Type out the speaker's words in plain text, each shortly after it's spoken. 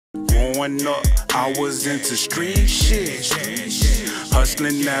growing up, I was into street shit.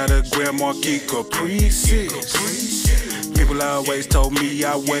 Hustling out of Grand Marquis Caprices. People always told me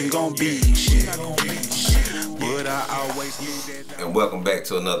I wasn't gonna be shit, but I always knew that. And welcome back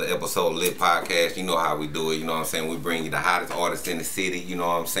to another episode of Lit Podcast. You know how we do it, you know what I'm saying? We bring you the hottest artists in the city, you know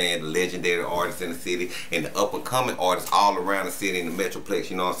what I'm saying? The legendary artists in the city and the up and coming artists all around the city in the Metroplex,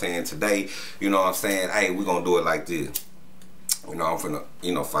 you know what I'm saying? Today, you know what I'm saying? Hey, we're gonna do it like this. You know, I'm finna,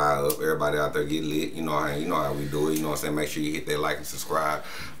 you know, fire up. Everybody out there get lit. You know how we do it. You know what I'm saying? Make sure you hit that like and subscribe.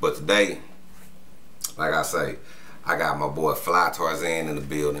 But today, like I say, I got my boy Fly Tarzan in the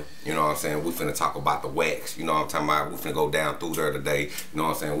building. You know what I'm saying? We finna talk about the Wax. You know what I'm talking about? We finna go down through there today. You know what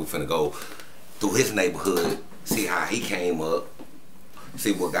I'm saying? We finna go through his neighborhood, see how he came up,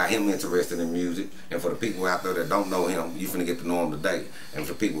 see what got him interested in music. And for the people out there that don't know him, you finna get to know him today. And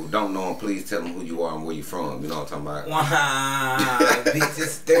for people who don't know him, please tell them who you are and where you from. You know what I'm talking about? Wow, bitch,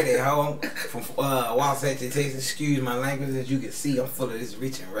 it's 30, ho. From Waxahachie, Texas. Excuse my language. As you can see, I'm full of this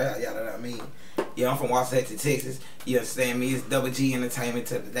rich and rare. Y'all know what I mean? Yeah, I'm from Waxahachie, Texas. You understand me? It's Double G Entertainment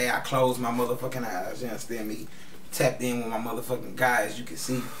till the day I close my motherfucking eyes. You understand me? Tapped in with my motherfucking guys, you can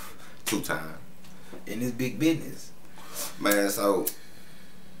see. 2 times. In this big business. Man, so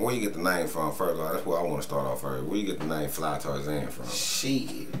where you get the name from first? That's where I want to start off first. Where you get the name Fly Tarzan from?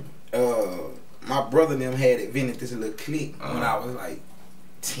 Shit. My brother and them had invented this little clique when I was like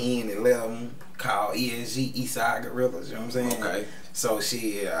 10, 11, called ESG, Eastside Gorillas, you know what I'm saying? Okay. So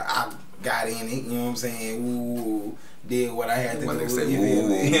shit, I got in it, you know what I'm saying? Ooh, did what I had to do. I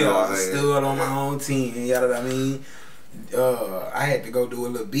stood on my own team, you know what I mean? I had to go do a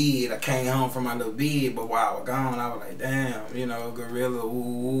little bid. I came home from my little bid, but while I was gone, I was like, damn, you know, gorilla,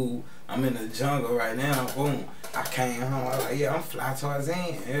 ooh, I'm in the jungle right now. Boom. I came home, I was like, yeah, I'm Fly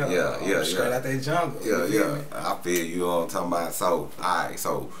Tarzan. Yeah, straight out that jungle. Yeah. I feel you know what I'm talking about. So, alright,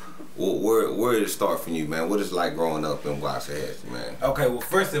 so where did it start for you, man? What is it like growing up in Waxahachie, man? Okay, well,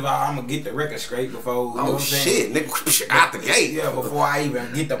 first of all, I'm gonna get the record straight before. Oh shit, nigga, out the gate. Yeah, before I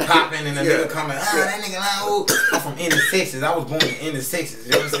even get the popping and the nigga coming. That nigga like, I'm from inner Texas. I was born in inner Texas.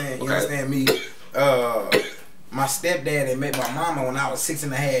 You know what I'm saying? You understand me? My stepdad had met my mama when I was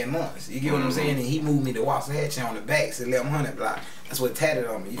 6.5 months. You get what I'm saying? And he moved me to Waxahachie on the backs at 1100 block. That's what tatted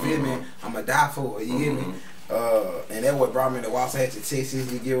on me. You feel me? I'ma die for it. You get me? And that's what brought me to Waxahachie, Texas.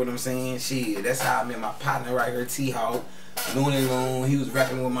 You get what I'm saying? Shit, that's how I met my partner right here, T-Hawk. L00ney, he was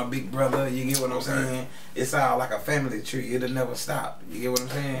rapping with my big brother. You get what I'm saying? It's all like a family tree. It'll never stop. You get what I'm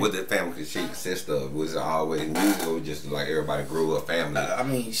saying? What the family tree consist of? Was it always music or just like everybody grew up family? I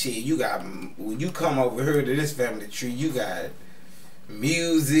mean, shit, you got, when you come over here to this family tree, you got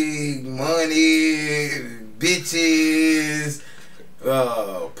music, money, bitches,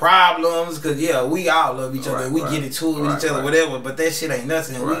 problems, cause yeah, we all love each other. We get into it with each other, whatever. But that shit ain't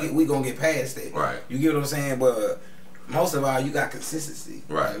nothing. We gonna get past that. Right. You get what I'm saying? But most of all, you got consistency,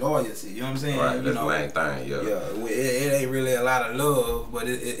 loyalty. You know what I'm saying? Right. You That's know, the main thing. Yeah. It ain't really a lot of love, but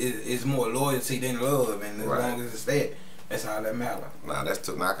it's more loyalty than love, and as long as it's that's all that matters. Nah, that's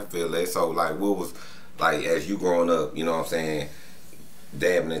too. I can feel that. So like, what was like as you growing up? You know what I'm saying?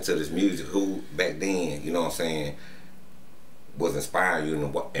 Dabbing into this music. Who back then? You know what I'm saying? Was inspiring you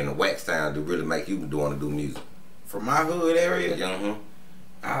in the Wax town to really make you want to do music? From my hood area? Yeah.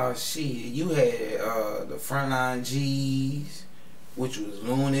 Oh shit, you had the Frontline G's, which was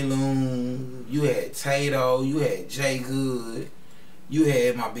L00ney. You had Tato, you had J Good, you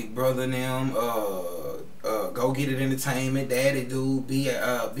had my big brother and them, Go Get It Entertainment, Daddy Dude,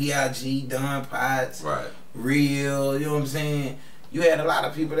 B.I.G, Don Potts, Real, you know what I'm saying? You had a lot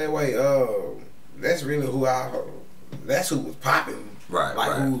of people that way. That's really who that's who was popping. Who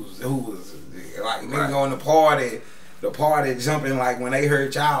was like niggas going to the party jumping like when they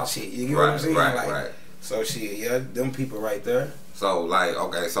heard y'all shit. You get what I'm saying? So shit, yeah, them people right there. So like,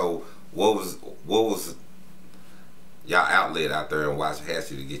 okay, so what was y'all outlet out there in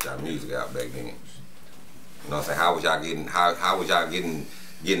Waxahachie to get y'all music out back then? You know what I'm saying? How was y'all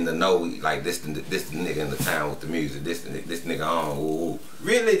getting to know like this the nigga in the town with the music? This nigga on. Ooh.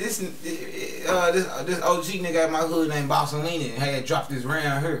 Really, this OG nigga at my hood named L00ney had dropped this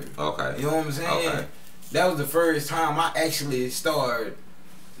round here. Okay. You know what I'm saying? Okay. That was the first time I actually started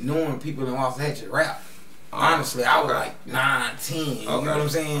knowing people in Waxahachie rap. Honestly, I was like 9, 10. You know what I'm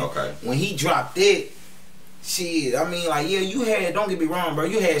saying? Okay. When he dropped it, shit, I mean, like, yeah, you had, don't get me wrong, bro,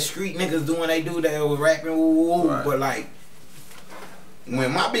 you had street niggas doing they do that was rapping, but like,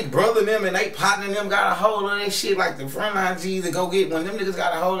 when my big brother and them and they partner them got a hold of that shit, like the Frontline G's to Go Get, when them niggas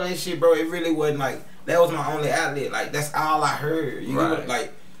got a hold of that shit, bro, it really wasn't like, that was my only outlet. Like, that's all I heard. You know,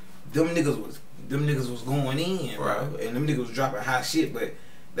 them niggas was going in, bro. And them niggas was dropping hot shit, but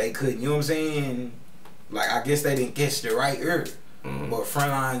they couldn't, you know what I'm saying? Like, I guess they didn't catch the right ear. But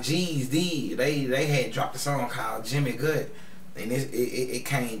Frontline G's did. They had dropped a song called Jimmy Good. And it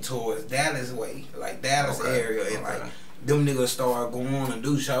came towards Dallas way. Like, Dallas area. And, like, them niggas started going on and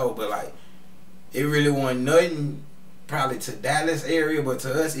do shows. But, like, it really wasn't nothing probably to Dallas area. But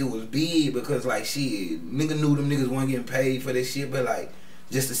to us, it was big because, like, shit, nigga knew them niggas weren't getting paid for this shit. But, like,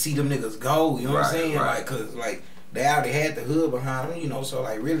 just to see them niggas go, you know what I'm saying? Like, cause, like, they already had the hood behind them, you know. So,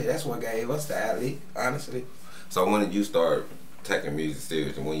 like, really, that's what gave us the alley, honestly. So when did you start taking music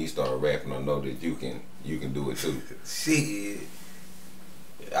serious, and when you started rapping, I know that you can do it too? Shit,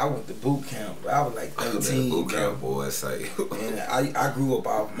 I went to boot camp. I was like 13. Boot camp, boys say. And I grew up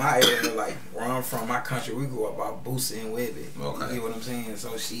off my area, like where I'm from, my country. We grew up off Boosie and Webby. Okay. You get what I'm saying?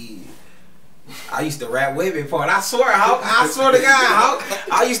 So I used to rap Webby part. I swear to God,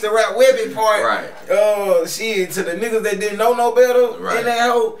 I used to rap Webby part. Right. Shit, to the niggas that didn't know no better. Right. In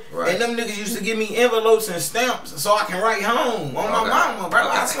that hoe. Right. And them niggas used to give me envelopes and stamps so I can write home on my mama, bro.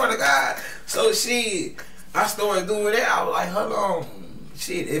 I swear to God. So shit, I started doing that. I was like, hold on.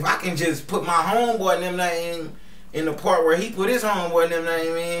 Shit, if I can just put my homeboy and them name in the part where he put his homeboy and them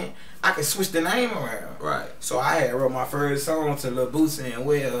name in, I can switch the name around. Right. So I had wrote my first song to Lil Boosie and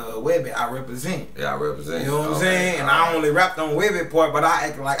Webby, I Represent. Yeah, I Represent. You know what I'm saying? And I only rapped on Webby part, but I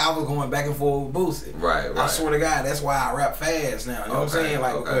acted like I was going back and forth with Boosie. Right. I swear to God, that's why I rap fast now. You know what I'm saying?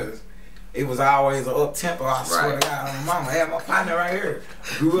 Like, because it was always an up-tempo. I swear to God, my mama had my partner right here.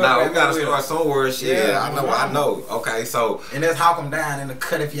 Grew up. Now, we gotta start somewhere, shit. Yeah, I know. Okay, so. And that's Hawk 'em Down in the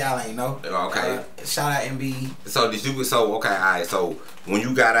cut if y'all ain't know. Okay. Shout out MB. So okay, alright, so when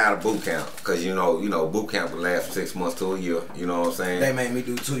you got out of boot camp, cause you know boot camp would last from 6 months to a year, you know what I'm saying? They made me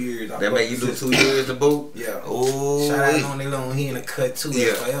do 2 years. They made you do 2 years of boot? Yeah. Ooh. Shout out L00ney, he in the cut too.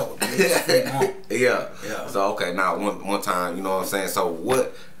 Yeah. Forever. Yeah. So okay, now one time, you know what I'm saying? So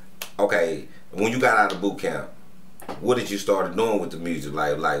when you got out of boot camp, what did you start doing with the music?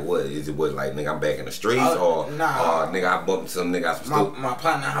 Like what is it? What like nigga I'm back in the streets or nigga I bumped some nigga out some my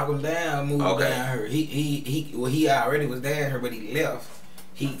partner Hawk 'em Down moved down here. He already was down here, but he left.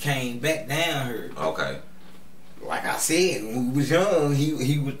 He came back down here. Okay. Like I said, when we was young,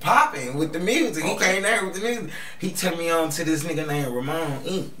 he was popping with the music. He came down with the music. He took me on to this nigga named Ramon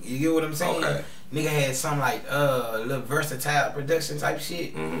Inc. You get what I'm saying? Okay. Nigga had some like little versatile production type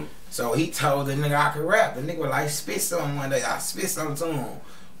shit. So he told the nigga I could rap. The nigga was like, spit something one day. I spit something to him.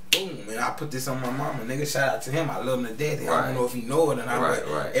 Boom, and I put this on my mama. Nigga, shout out to him. I love him to death. I don't know if he know it or not,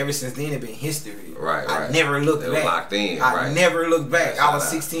 but ever since then it been history. I never looked back. Locked in, I never looked back. I was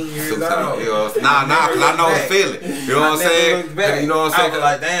 16 years old. Cause I know the feeling. You know what I'm saying? You know what I'm saying? I was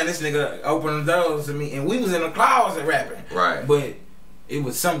like, damn, this nigga opened the doors to me. And we was in the closet rapping. Right. But it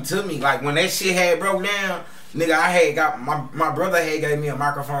was something to me. Like when that shit had broke down, nigga, I had got my brother had gave me a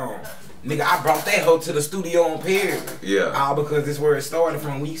microphone. Nigga, I brought that hoe to the studio on Perry. Yeah. All because this where it started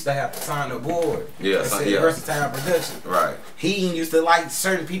from. We used to have to sign a board. Yeah. Versatile production. Right. He used to like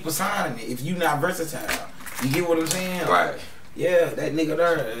certain people signing it. If you not versatile, you get what I'm saying? Right. Yeah, that nigga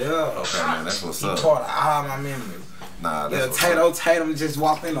there. Yeah. Okay, man, that's what's up. He part of all my memories. Nah, that's Tatum just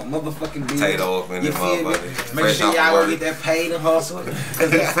walked in a motherfucking business. Tato up in this motherfucker. Make sure y'all go get that paid and hustle.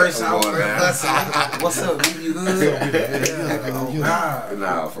 Cause that first time we're hustling. What's up? You good?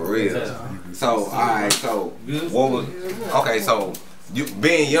 Nah, for real. So, alright, so what was so you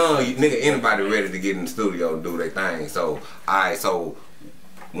being young, nigga, anybody ready to get in the studio and do their thing. So, alright, so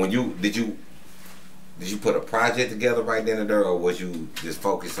when did you put a project together right then and there, or was you just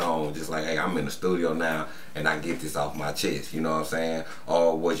focused on just like, hey, I'm in the studio now and I get this off my chest, you know what I'm saying?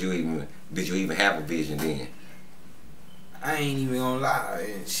 Or did you even have a vision then? I ain't even gonna lie,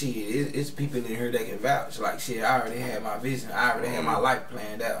 and shit, it's people in here that can vouch. Like shit, I already had my vision, I already had my life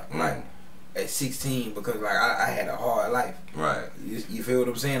planned out. Like at 16, because like I had a hard life. Right. You feel what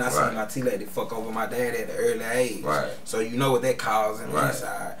I'm saying? I seen my T-lady fuck over my dad at an early age. Right. So you know what that caused in the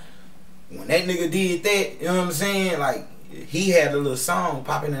inside. When that nigga did that, you know what I'm saying? Like, he had a little song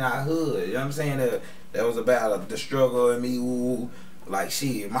popping in our hood, you know what I'm saying? That was about the struggle and me, ooh, like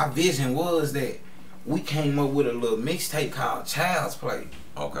shit. My vision was that we came up with a little mixtape called Child's Play.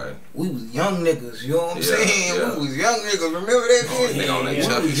 Okay. We was young niggas, you know what I'm saying? Yeah. We was young niggas, remember that shit? Nigga on that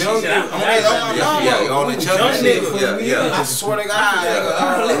Chucky shit. On that Chucky shit. Yeah. I swear to God,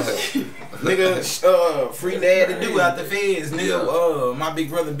 nigga, free dad to do out the feds. Nigga, my big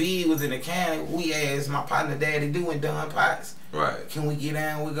brother B was in the county. We asked my partner Daddy Do and Don Potts. Right. Can we get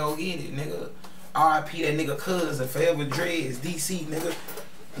down? We go get it, nigga. R.I.P. that nigga cousin, Forever Dreads, DC, nigga.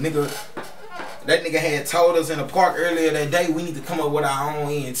 That nigga had told us in the park earlier that day we need to come up with our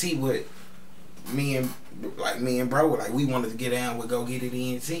own ENT, but me and bro, like we wanted to get down with Go Get It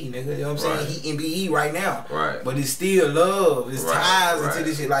ENT, nigga. You know what I'm saying? He MBE right now. Right. But it's still love. It's ties into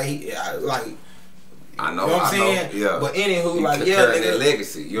this shit. Like I know, you know what I'm saying? Yeah. But anywho, you like, nigga, that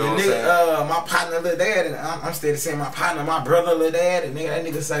legacy. You know what I'm saying? My partner, Lil Dad, and I'm still saying my partner, my brother, Lil Dad, and that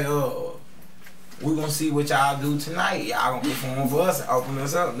nigga say, we gonna see what y'all do tonight. Y'all gonna perform for us and open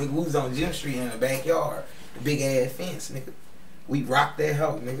us up. Nigga, we was on Gym Street in the backyard. The big ass fence, nigga. We rocked that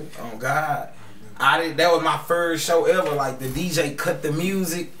hoe, nigga. Oh, God. That was my first show ever. Like, the DJ cut the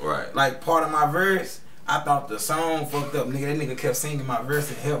music. Right. Like, part of my verse. I thought the song fucked up, nigga. That nigga kept singing my verse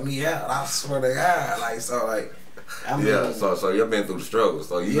and helped me out. I swear to God, like, so, like, I mean, yeah. So you been through the struggle.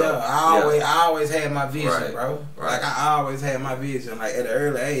 So you know, I always had my vision, bro. Right. Like, I always had my vision. Like, at an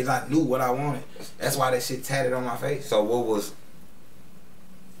early age, I knew what I wanted. That's why that shit tatted on my face. So what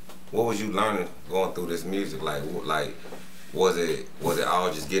was you learning going through this music? Like was it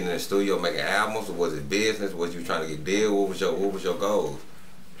all just getting in the studio making albums, or was it business? Was you trying to get deal? What was your goals?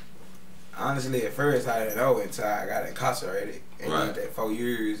 Honestly, at first I didn't know until I got incarcerated and did that 4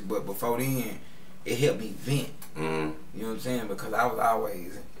 years. But before then, it helped me vent. You know what I'm saying? Because I was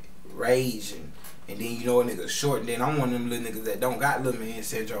always raging, and then you know a nigga short, and then I'm one of them little niggas that don't got little man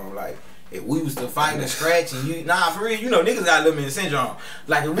syndrome. Like, if we was to fight and scratch and you, for real, you know niggas got little man syndrome.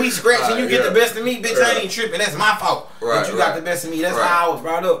 Like, if we scratch and you get the best of me, bitch, I ain't tripping. That's my fault. But you got the best of me. That's how I was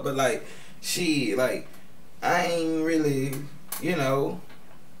brought up. But like, shit, like, I ain't really, you know,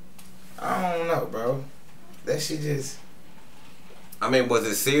 I don't know, bro. That shit just. I mean, was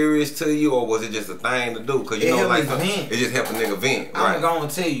it serious to you, or was it just a thing to do? Cause you know, like, it just helped a nigga vent. I'm gonna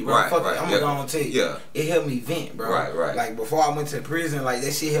tell you, bro. Fuck it. I'm gonna tell you. Yeah. It helped me vent, bro. Right. Like, before I went to prison, like,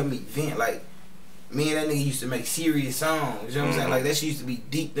 that shit helped me vent. Like, me and that nigga used to make serious songs. You know what I'm saying? Like, that shit used to be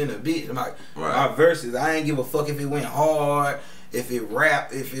deep than a bitch. I'm like, my verses, I ain't give a fuck if it went hard, if it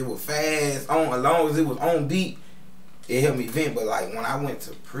rapped, if it was fast, as long as it was on beat, it helped me vent. But like, when I went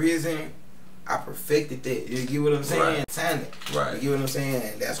to prison, I perfected that. You get what I'm saying? Talent. Right. You get what I'm saying?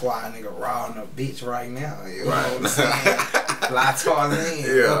 And that's why a nigga raw on a bitch right now. You know what I'm saying? Fly Tarzan.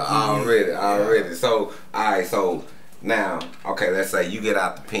 Yeah, already. So, alright, so now, okay, let's say you get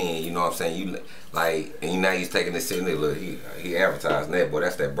out the pen, you know what I'm saying? You like, and now he's taking this shit, look, he advertising that, boy,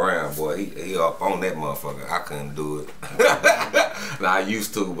 that's that Brown boy. He up on that motherfucker. I couldn't do it. Nah, I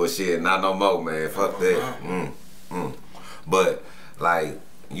used to, but shit, not no more, man. Fuck that. But like,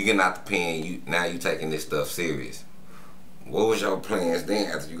 you getting out the pen, now you taking this stuff serious. What was your plans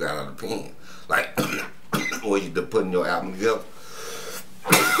then after you got out of the pen? Like, were you putting your album together?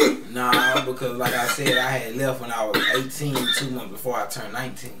 Nah, because like I said, I had left when I was 18, 2 months before I turned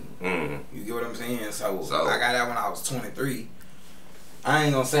 19. You get what I'm saying? So I got out when I was 23. I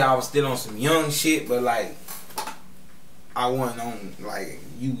ain't gonna say I was still on some young shit, but like, I wasn't on, like,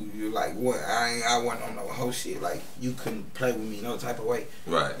 you like what? I wasn't on no whole shit. Like, you couldn't play with me no type of way.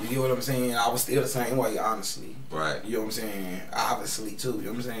 Right. You get what I'm saying? I was still the same way, honestly. Right. You know what I'm saying? Obviously too. You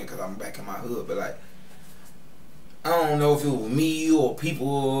know what I'm saying? Because I'm back in my hood, but like, I don't know if it was me or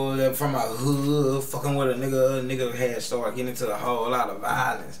people that from my hood fucking with a nigga had started getting into a whole lot of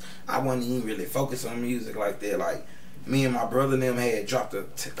violence. I wasn't even really focused on music like that. Like, me and my brother and them had dropped a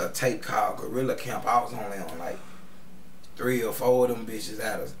tape called Gorilla Camp. I was only on like 3 or 4 of them bitches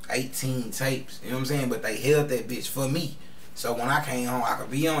out of 18 tapes. You know what I'm saying? But they held that bitch for me. So when I came home, I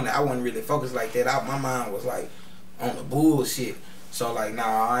could be on it. I wasn't really focused like that. My mind was like on the bullshit. So like,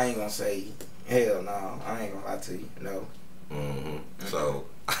 nah, I ain't gonna say, hell no, I ain't gonna lie to you, no. So,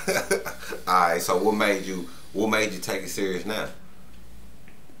 alright, so what made you take it serious now?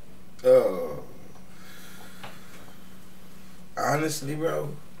 Honestly, bro,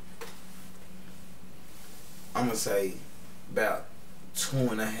 I'm gonna say about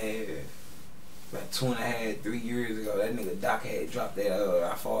 2.5, 3 years ago, that nigga Doc had dropped that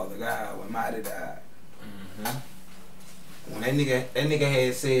Our Father God when Mighty died. When that nigga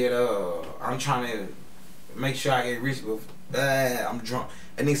had said, I'm trying to make sure I get rich, but I'm drunk.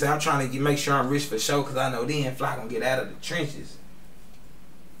 That nigga said, I'm trying to make sure I'm rich for sure, cause I know then Fly gonna get out of the trenches.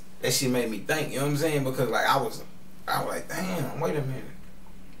 That shit made me think, you know what I'm saying? Because like, I was like, damn, wait a minute.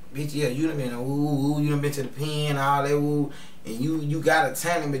 Bitch, yeah, you done been you done been to the pen, all that woo, and you got a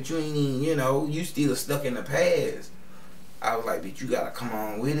talent, but you ain't even, you know, you still stuck in the past. I was like, bitch, you gotta come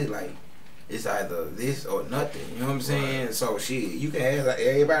on with it, like, it's either this or nothing, you know what I'm saying? Right. So shit, you can ask like,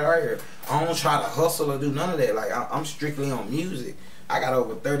 everybody right here, I don't try to hustle or do none of that. Like, I'm strictly on music. I got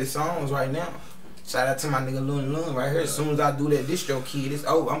over 30 songs right now. Shout out to my nigga L00ney right here. As soon as I do that distro kid, it's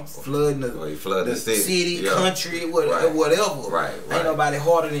over. I'm flooding the city, country, whatever. Right. Ain't nobody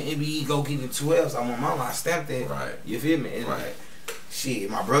harder than MBE go get it 12. So I'm on my line, I stamped that. Right. You feel me? And right.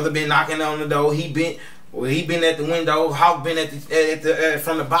 Shit, my brother been knocking on the door. He been at the window. Hawk been at the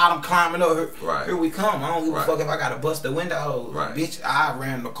from the bottom climbing up. Here we come. I don't give a fuck if I gotta bust the window. Bitch, I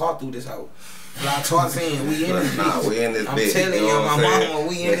ran the car through this hoe. Like Tarzan, we in this bitch. We in this I'm bitch. telling you, my mama,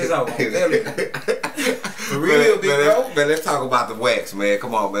 we in this hoe. I'm telling you. For real, big bro. Man, let's talk about the wax, man.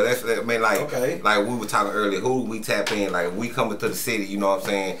 Come on, man. Like we were talking earlier, who we tap in? Like, we coming to the city, you know what I'm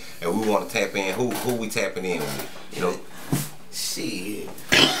saying? And we want to tap in. Who we tapping in with? You know? Shit.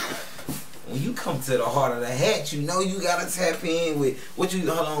 When you come to the heart of the hat, you know you gotta tap in with what you.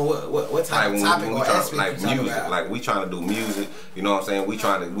 Hold on, what type of topic or aspect like you music? about? Like, we trying to do music, you know what I'm saying? We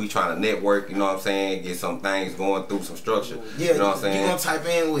trying to network, you know what I'm saying? Get some things going through some structure. Yeah, you know what I'm saying? You gonna type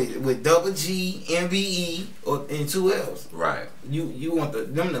in with double G, MBE, and 2 L's. Right. You want the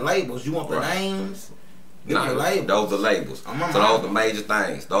labels? You want the names? Nah, those are labels. So those are the major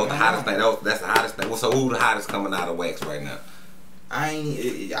things. Those are the hottest things. That's the hottest thing. So who the hottest coming out of wax right now?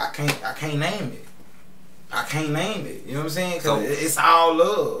 I can't name it. I can't name it. You know what I'm saying? Cause it's all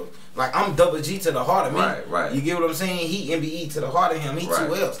love. Like, I'm double G to the heart of me. Right. You get what I'm saying? He MBE to the heart of him. He 2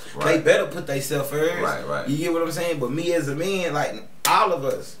 L's. Right. They better put themselves first. Right. You get what I'm saying? But me as a man, like, all of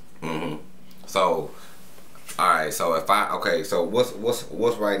us. So, all right. So so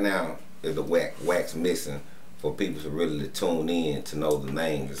what's right now is the wax missing for people to really tune in to know the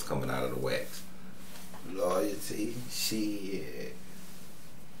name that's coming out of the wax? Loyalty, shit.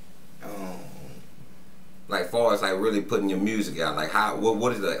 Like, far as like really putting your music out, like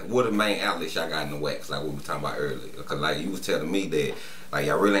what are the main outlets y'all got in the wax? Like what we were talking about earlier, because like you was telling me that like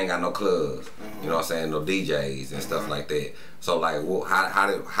y'all really ain't got no clubs, you know what I'm saying, no DJs and stuff like that. So like,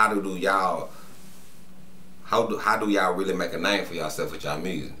 how do y'all really make a name for yourself with y'all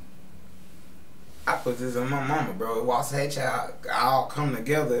music? I put this on my mama, bro. Waxahachie, all come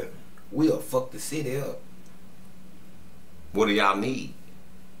together, we'll fuck the city up. What do y'all need?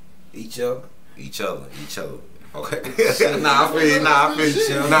 Each other. Okay. I feel you.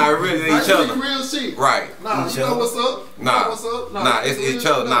 Really each other. Real shit. Right. You know what's up? It's each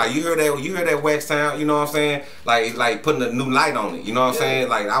other. You hear that wax sound, you know what I'm saying? Like putting a new light on it, you know what I'm saying?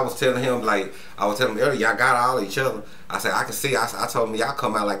 Like, I was telling him earlier, y'all got all each other. I said, I can see. I told him y'all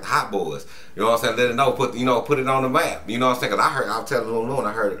come out like the hot boys. You know what I'm saying? Let it know, put it on the map. You know what I'm saying? Cause I was telling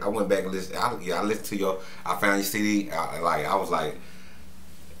L00ney, I went back and listened. I listened to I found your CD. I was like,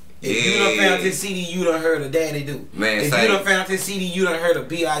 if you done found this CD, you done heard of Daddy Do. Man, if you done found this CD, you done heard of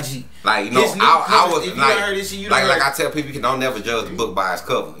B.I.G. Like, you know, I was if you like, done heard this shit, you like, done like heard. I tell people, you don't never judge the book by its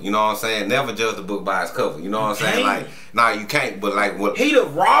cover. You know what I'm saying? Never judge the book by its cover. You know what I'm saying? Like, nah, you can't. But like, what? He the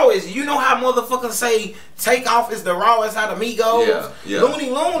rawest. You know how motherfuckers say Takeoff is the rawest out of Migos? Yeah.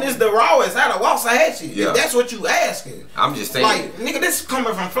 L00ney is the rawest out of Waxahachie. Yeah. If that's what you asking. I'm just saying. Like, nigga, this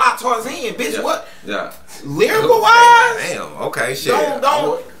coming from Fly Tarzan, bitch. Yeah. What? Yeah. Lyrical wise? Damn. Okay. Shit.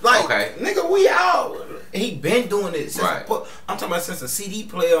 Don't. Like, okay. Nigga, we out. He been doing it since. Right. I'm talking about since a CD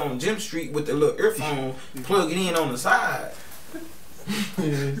player on Gym Street with the little earphone, plug it in on the side. I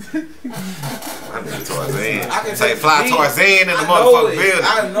need Tarzan. I can say take Fly the beat. Tarzan in the I motherfucking building.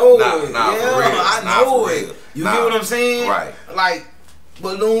 I know it. Nah, yeah, for real. I know it. Real. You get what I'm saying? Right. Like,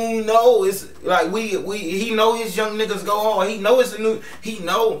 but L00ney know it's like he know his young niggas go hard. He know it's a new. He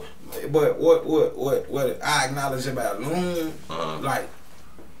know. But what I acknowledge about L00ney, like,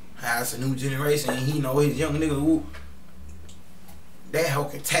 how it's a new generation, and he know his young niggas who that hoe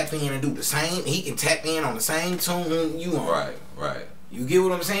can tap in and do the same. He can tap in on the same tune you on. Right. You get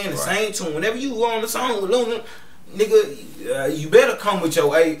what I'm saying? The same tune. Whenever you go on the song with L00ney, nigga, you better come with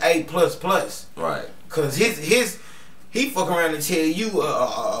your A++. Right. Cause he fuck around and tell you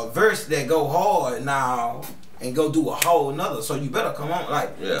a verse that go hard now and go do a whole nother. So you better come on,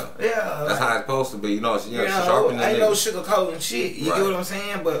 like, yeah. That's like, how it's supposed to be. You know, sharpen ain't no sugarcoating shit. You get what I'm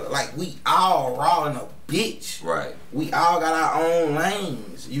saying? But like, we all raw in a bitch. Right. We all got our own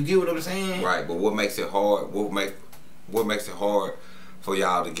lanes. You get what I'm saying? Right. But what makes it hard? What makes it hard for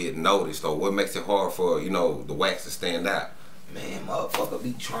y'all to get noticed, or what makes it hard for, you know, the wax to stand out? Man, motherfucker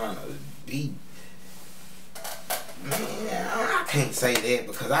be trying to be. Man, I can't say that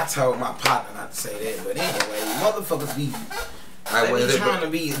because I told my partner not to say that. But anyway, motherfuckers be trying to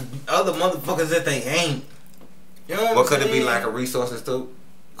be other motherfuckers that they ain't. You know what I'm saying? Could it be like a resources too?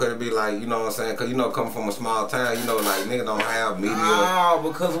 Could it be like, you know what I'm saying? Because, you know, coming from a small town, you know, like, niggas don't have media. No,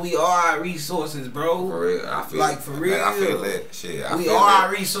 because we are our resources, bro. For real. I feel like, for real. I feel that shit. We are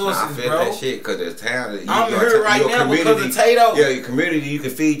our resources, I feel bro. that shit because the town. I'm here right now because of Tato. Yeah, your community, you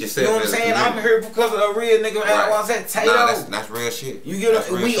can feed yourself. You know what I'm saying? I'm here because of a real nigga. I was at Tato. Nah, that's real shit. You get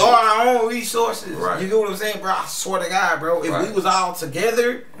it? We are our own resources. Right. You get what I'm saying, bro? I swear to God, bro. If we was all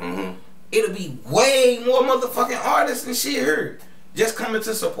together, it'll be way more motherfucking artists and shit here. just coming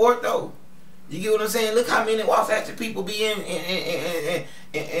to support though. You get what I'm saying? Look how many Waxahachie people be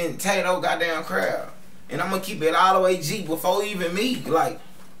in Tato goddamn crowd. And I'm gonna keep it all the way G before even me. Like,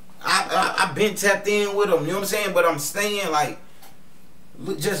 I've been tapped in with them, you know what I'm saying? But I'm staying like,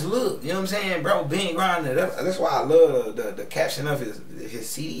 just look, you know what I'm saying? Bro, been grinding. That's why I love the caption of his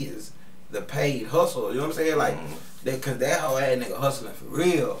CD is the paid hustle, you know what I'm saying? Like, cause that whole ass nigga hustling for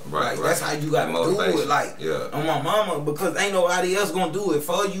real. Right, like, that's how you gotta do it. Like, on my mama, because ain't nobody else gonna do it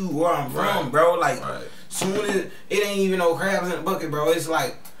for you where I'm from, bro. Like, soon as it ain't even no crabs in the bucket, bro. It's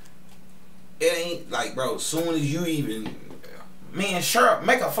like, it ain't like, bro, soon as you even, man, sure,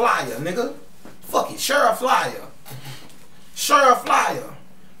 make a flyer, nigga. Fuck it, share a flyer. Share a flyer.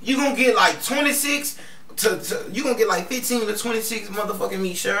 You gonna get like 26 you gonna get like 15 to 26 motherfucking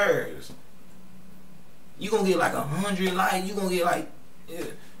me shares. You gonna get like 100 likes. You gonna get like,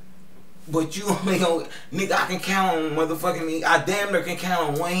 but you only gonna, nigga, I can count on motherfucking me. I damn near can count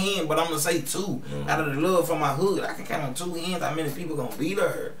on one hand, but I'm gonna say two. Out of the love for my hood, I can count on two hands how many people gonna be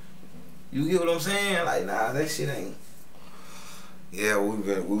there. You get what I'm saying? Like, nah, that shit ain't. Yeah, we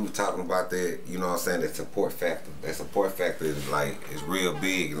were talking about that, you know what I'm saying, that support factor. That support factor is like, is real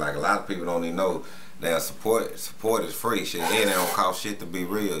big. Like, a lot of people don't even know that support is free shit, and it don't cost shit to be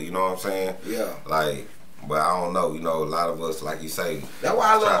real, you know what I'm saying? Yeah. Like, but I don't know, you know, a lot of us, like you say. That's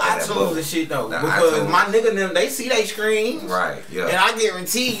why I love iTunes and shit though. Because my nigga them, they see they screens. Right, yeah. And I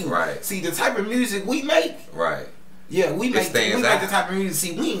guarantee you, see the type of music we make. Right. Yeah, we make the type of music.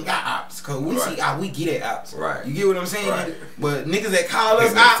 See, we ain't got ops, cause we see we get at ops. Right. You get what I'm saying? Right. But niggas that call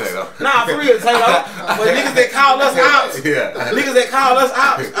us ops, nah, for real, Tato. But niggas that call us ops, niggas that call us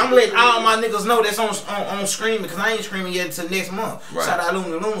ops, I'm letting all my niggas know that's on screaming, cause I ain't screaming yet until next month. Right. Shout out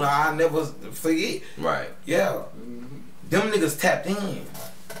L00ney, I never forget. Right. Yeah. Them niggas tapped in.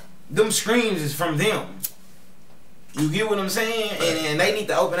 Them screams is from them. You get what I'm saying? And they need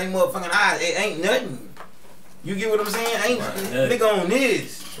to open their motherfucking eyes. It ain't nothing. You get what I'm saying? Ain't nigga on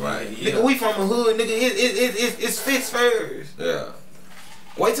this. Right. Nigga, we from a hood, nigga. It's fits first. Yeah.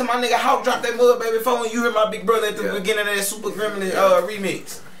 Wait till my nigga Hawk drop that Mud Baby phone when you heard my big brother at the beginning of that Super Gremlin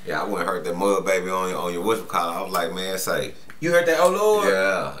remix. Yeah, I went and heard that Mud Baby on your whatchamacallit. I was like, man, say. You heard that, oh Lord?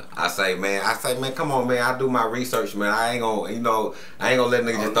 Yeah. I say, man, come on, man. I do my research, man. I ain't gonna, you know, I ain't gonna let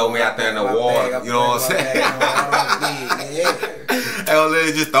niggas just throw me out there in the water. You know what I'm saying? I don't let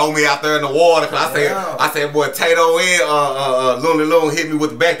it just throw me out there in the water. Cause I said, boy, Tato and L00ney hit me with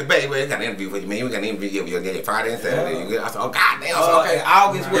the back-to-back. Man, we got an interview for you, man. We got an interview for you Friday and Saturday. I said, oh, goddamn. Okay,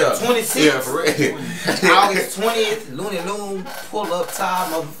 August 26th. Yeah, for real. August 20th, L00ney pull up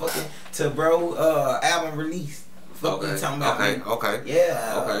time, motherfucking, to bro, album release. Okay.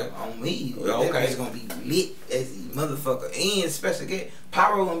 Yeah. Okay. On me. Yeah, that bitch gonna be lit as a motherfucker. And special guest.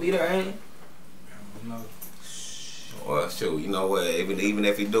 Pyro gonna be there, ain't he? No. Well, shoot, you know what? Even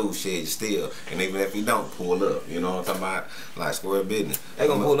if he do, shit, still, and even if he don't, pull up. You know what I'm talking about? Like square business. They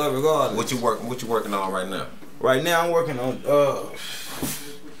gonna pull up regardless. What you working on right now? Right now, I'm working on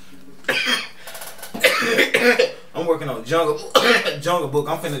I'm working on Jungle Book.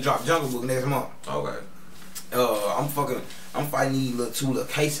 I'm finna drop Jungle Book next month. Okay. I'm fighting these two little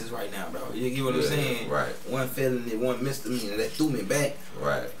cases right now, bro. You get what I'm saying? Right. One felony, one misdemeanor that threw me back.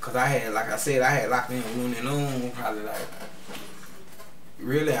 Right. Cause I had, like I said, I had locked in L00ney probably like,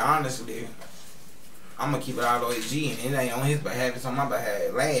 really honestly, I'm gonna keep it all the way G, and it ain't on his behalf, it's on my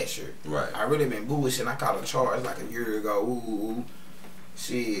behalf last year. Right. I really been bullshitting. I caught a charge like a year ago. Ooh,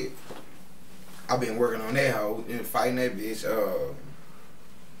 shit. I've been working on that hoe and fighting that bitch.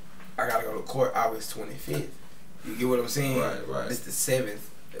 I gotta go to court August 25th. You get what I'm saying? Right. This the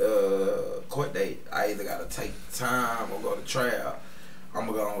 7th court date. I either gotta take time or go to trial. I'm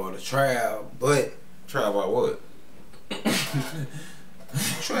gonna go to trial, but trial about what?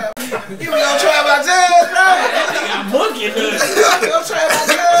 Trial. You gonna trial by judge, bro? I'm monkey. You gonna trial by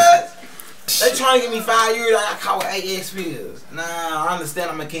judge? They trying to give me 5 years. I got caught with 8 experience. Nah, I understand.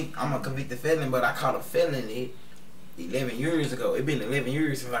 I'm a convicted felon, but I caught a felony 11 years ago. It been 11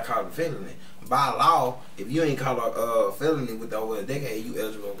 years since I caught a felony. By law, if you ain't caught a felony with over a decade, you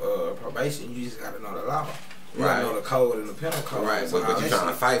eligible probation. You just gotta know the law. You gotta know the code and the penal code. Right, but you trying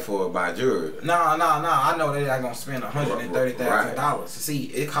to fight for it by jury. Nah. I know they're not gonna spend $130,000. See,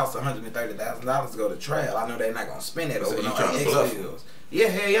 it costs $130,000 to go to trial. I know they're not gonna spend that over no X bills. Yeah,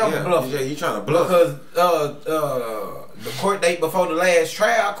 hell yeah, I'm bluffing. Yeah, you trying to bluff. Because the court date before the last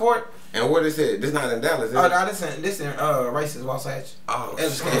trial court. And what is it? This not in Dallas, is it? Oh, no, this in racist Waxahachie. Oh,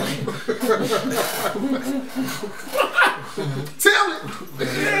 Tell me.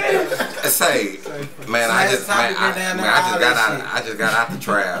 Say, man, I just got out the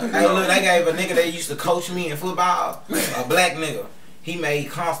trial. Hey, look, they gave a nigga that used to coach me in football, a black nigga. He made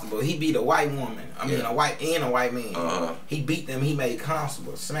constable. He beat a white woman. I mean, a white man. He beat them. He made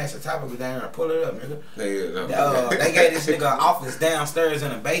constable. Smash the top of it down and pull it up, nigga. They gave this nigga an office downstairs in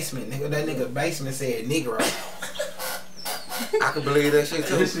the basement, nigga. That nigga basement said Negro. I can believe that shit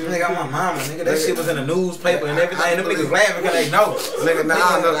too. This shit nigga, my mama, nigga. That shit was in the newspaper and everything. Them niggas laughing because they know. Nigga,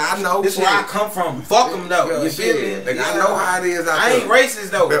 I know. This is where I come from. Fuck them though. You feel me? Nigga, I know how it is out there. I ain't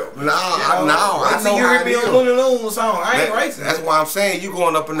racist though. I know you how hear me on L00ney song. I ain't racist. That's why I'm saying you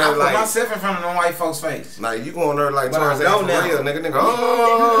going up in there I like. put myself in front of them white folks' face. Like you going there like Tarzan for real, nigga.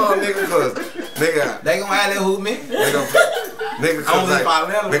 Oh, nigga, cause nigga. They gonna have that hoop me. Nigga,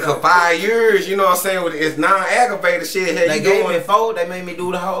 cause 5 years, you know what I'm saying? It's non-aggravated shit. They gave me 4. They made me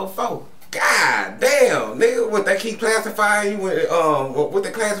do the whole 4. God damn, nigga, what they keep classifying you when what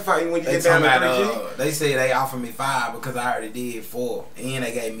they classify you when you get down to 3G? They say they offered me 5 because I already did 4, and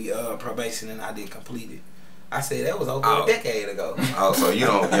they gave me probation and I didn't complete it. I said that was over a decade ago. Oh, so you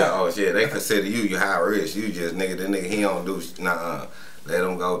don't? Yeah, oh shit, they consider you high risk. You just nigga, the nigga he don't do Let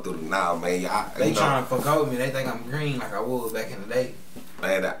them go through the man. They trying to fuck over me. They think I'm green like I was back in the day.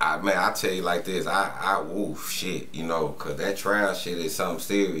 Man, I tell you like this. Woof, shit, you know, cause that trial shit is something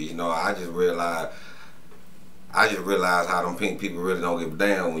serious. You know, I just realized how them pink people really don't give a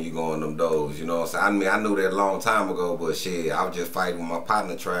damn when you go on them doors. You know what I'm saying? I mean, I knew that a long time ago, but shit, I was just fighting with my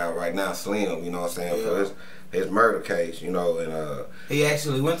partner trial right now, Slim. You know what I'm saying? For his murder case. You know, and he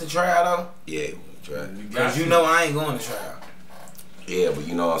actually went to trial though. Yeah, he went to trial. Cause you know I ain't going to trial. Yeah, but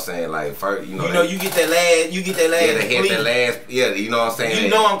you know what I'm saying, like first, you get that last, Yeah, they hit that last, you know what I'm saying. You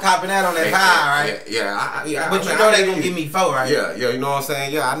know I'm copping that on that pie, right? Yeah. But you know they gonna give me 4, right? Yeah, you know what I'm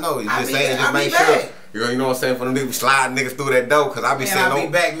saying. Yeah, I know. You just saying, just make sure. You know what I'm saying, for them niggas sliding niggas through that door, cause I be saying. I'll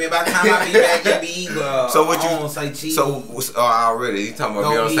be back, man. By the time I be back, it be either. So what you say cheese? So already he talking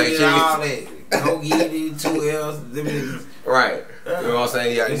about me on say cheese. All that. Go get it, 2 L's. Right. You know what I'm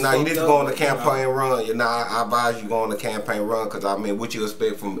saying? Yeah. Now you need to go on the campaign run. You know, I advise you go on the campaign run, cause I mean, what you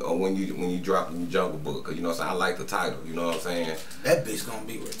expect from when you drop the Jungle Book? Cause you know what I'm saying. I like the title. You know what I'm saying? That bitch gonna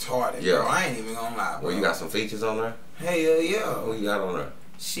be retarded. Yeah. Bro. I ain't even gonna lie. Bro. Well, you got some features on there? Hell yeah. What you got on there?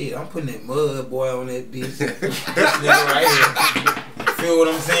 Shit, I'm putting that mud boy on that bitch. This nigga right here. You feel what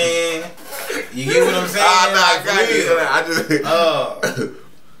I'm saying? You get what I'm saying? I got it. I just.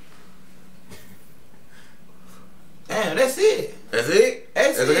 Damn, that's it. That's it?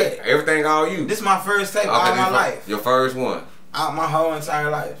 That's it. Everything all you. This is my first tape all my life. Your first one? All my whole entire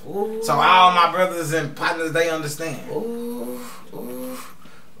life. Ooh. So all my brothers and partners, they understand. Ooh.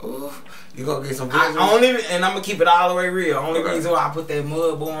 You gonna get some and I'm gonna keep it all the way real. Only reason why I put that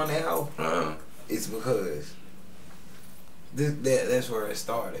mud boy on that hoe is because that's where it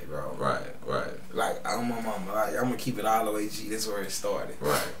started, bro. Right. Like, I'm my mama. Like, I'm gonna keep it all the way G. That's where it started.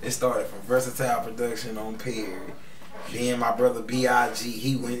 Right. It started from Versatile Production on Perry. Then my brother B.I.G.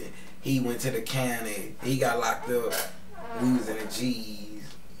 He went to the county. He got locked up. We was in the G's.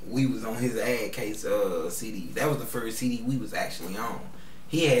 We was on his ad case CD. That was the first CD we was actually on.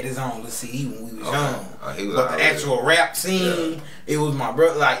 He had his own little CD when we was young. But the actual rap scene, it was my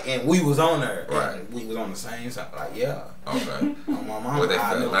brother, like, and we was on there. Right. And we was on the same side. Like, yeah. Okay. On my mama. What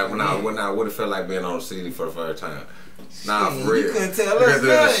it felt like being on the CD for the first time? Nah, shit, for real. You couldn't tell us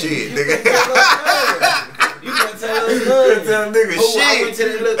nothing. Shit, nigga. You couldn't tell us nothing. Tell a nigga shit. I went to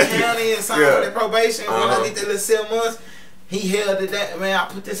that little county and signed for that probation. When I did that little 7 months, he held it that, man, I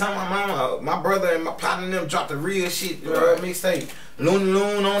put this on my mama. My brother and my partner and them dropped the real shit, mixtape.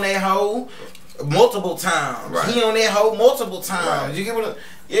 L00ney on that hoe multiple times. Right. He on that hoe multiple times. Right. You get what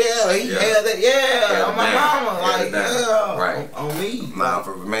he held that, on my mama. Like, on me. Nah,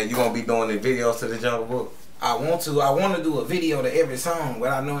 man, you gonna be doing the videos to the Jungle Book? I want to do a video to every song,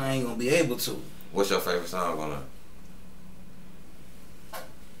 but I know I ain't gonna be able to. What's your favorite song on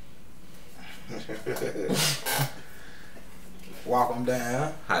that? Walk them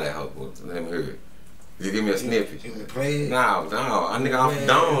down. How that hoe was? Let me hear it. You give me a snippet. You can play it. No, I nigga off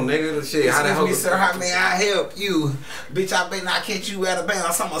down, nigga. Shit, how that hoe? Sir, how may I help you? Bitch, I better not catch you out of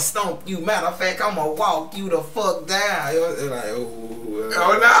bounds. I'ma stomp you. Matter of fact, I'ma walk you the fuck down. Like,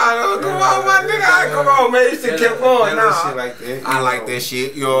 come on, my nigga. Come on, man. You should keep going. Shit like that. I like that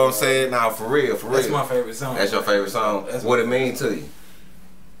shit. You know what I'm saying? Nah, for real. That's my favorite song. That's your favorite song? What it mean to you?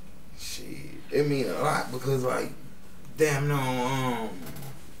 Shit, it mean a lot because, like, damn, no,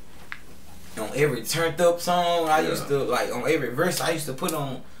 on every turned up song, I used to, like, on every verse I used to put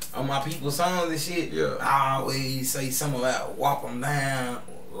on my people's songs and shit. Yeah. I always say something about walk them down,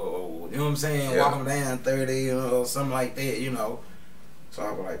 or, you know what I'm saying? Yeah. Walk them down 30 or something like that, you know. So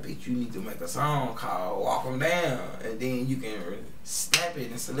I was like, bitch, you need to make a song called Walk 'em Down, and then you can snap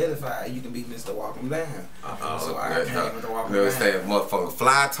it and solidify it. You can be Mr. Walk 'em Down. So I came with the Walk 'em down. You know what I'm saying? Motherfucker,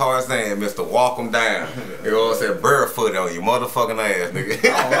 fly Tarzan, Mr. Walk 'em down. You know what I'm saying? Barefoot on your motherfucking ass, nigga.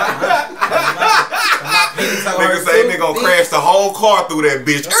 Nigga say they gonna crash the whole car through that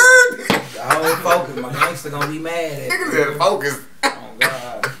bitch. The whole focus, my gangster gonna be mad at me. Nigga said focus. Oh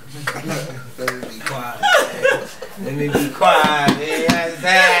God. Let me be quiet. Let me be quiet, man.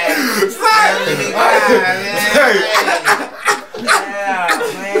 Let me be quiet, man. Yeah,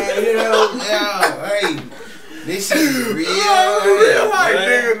 man. You know, hey, this shit is real. Real life,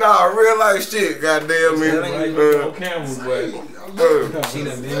 nigga. Nah, real life shit. Goddamn me. On camera, boy. She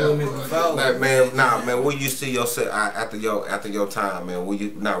done been with me before. Like, man, nah, man. Where you see yourself after your time, man?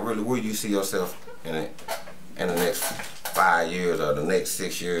 Where you see yourself in the next 5 years or the next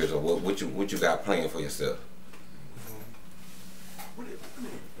 6 years, or what you got planned for yourself?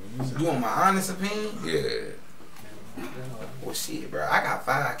 You want my honest opinion? Yeah. Well, shit, bro. I got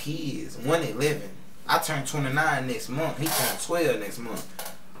 5 kids. One 11. I turn 29 next month. He turn 12 next month.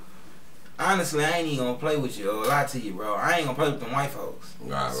 Honestly, I ain't even gonna play with you or lie to you, bro. I ain't gonna play with them white folks.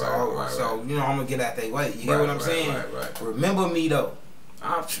 Right. So you know, I'm gonna get out their way. You get what I'm saying? Right. Remember me though.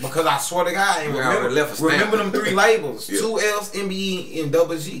 Because I swear to God, and remember them 3 labels. Yeah. 2 L's, MBE, and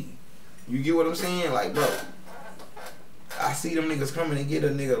double G. You get what I'm saying? Like, bro, I see them niggas coming and get a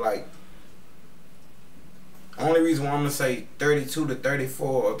nigga like. Only reason why I'm gonna say 32 to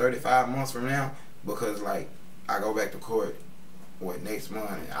 34 or 35 months from now, because like I go back to court next month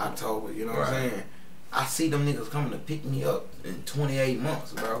in October, you know what I'm saying? I see them niggas coming to pick me up in 28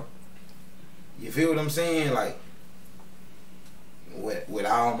 months, bro. You feel what I'm saying? Like with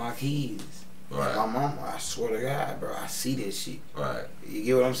all my kids. Right. My mama, I swear to God, bro, I see this shit. Right. You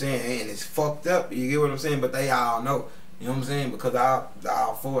get what I'm saying? And it's fucked up. You get what I'm saying? But they all know. You know what I'm saying? Because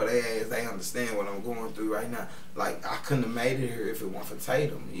all 4 of their ass, they understand what I'm going through right now. Like, I couldn't have made it here if it weren't for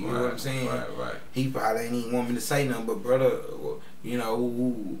Tatum. You get what I'm saying? Right. He probably ain't even want me to say nothing, but brother, you know,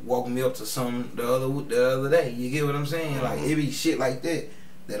 who woke me up to something the other day. You get what I'm saying? Like, it be shit like that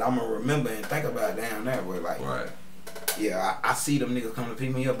I'm going to remember and think about down there. But like, yeah, I see them niggas coming to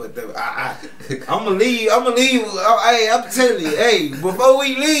pick me up, but I'm gonna leave. Hey, I'm telling you, hey, before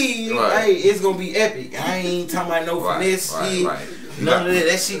we leave, hey, it's gonna be epic. I ain't talking about no finesse shit. None of that.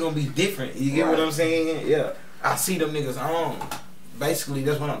 That shit gonna be different. You get what I'm saying? Yeah, I see them niggas on. Basically,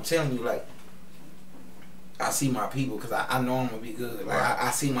 that's what I'm telling you. Like, I see my people because I know I'm gonna be good. Like,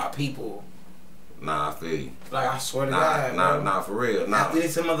 I see my people. Nah, I feel you. Like, I swear to God, nah, for real. Nah. After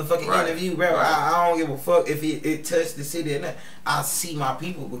this motherfucking interview, bro, I don't give a fuck if it touched the city or not. I see my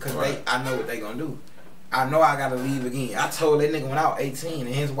people because I know what they gonna do. I know I gotta leave again. I told that nigga when I was 18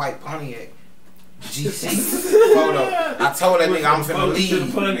 in his white Pontiac GC photo. I told that nigga I'm finna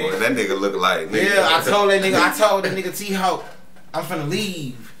leave. Boy, that nigga look like nigga. Yeah, I told that nigga T-Hawk, I'm finna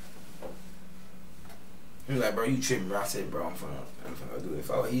leave. He was like, bro, you tripping, bro. I said, bro, I'm finna go do that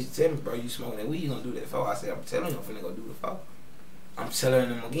for. He used to tell me, bro, you smoking that weed, you gonna do that for? I said, I'm telling you, I'm finna go do the for. I'm telling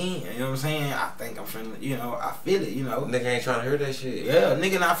him again, you know what I'm saying? I think I'm finna, you know, I feel it, you know. Nigga ain't trying to hear that shit. Yeah,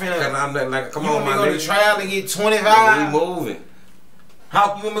 nigga not finna. I'm like, come you on, want me my to go nigga. to trial and get 25? We moving.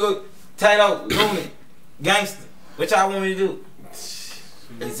 How you want me to go? Tato, L00ney, gangster. What y'all want me to do?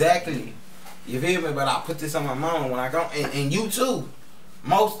 Exactly. You feel me? But I put this on my mom when I go, and you too.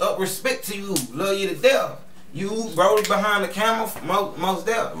 Most up respect to you, love you to death. You Brody behind the camera, most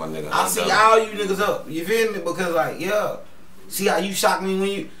death. My nigga, I see all you niggas up. You feel me? Because like, yeah, see how you shock me when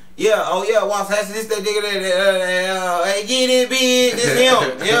you, yeah, oh yeah, Waxahachie, this that nigga that, hey, get it, bitch, this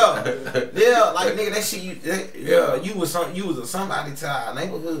him, yeah, like nigga, that shit, you was a somebody to our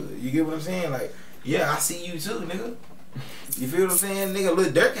neighborhood. You get what I'm saying? Like, yeah, I see you too, nigga. You feel what I'm saying? Nigga,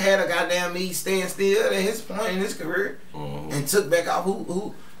 Lil Durk had a goddamn me stand still at his point in his career and took back off.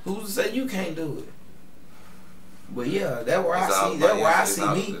 Who said you can't do it? But yeah, that's where I see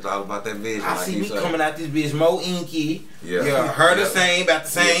me. It's all about that vision. I see me coming out this bitch more inky. Yeah, her the same, about the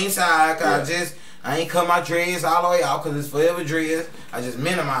same side. Cause I ain't cut my dreads all the way out because it's forever dreads. I just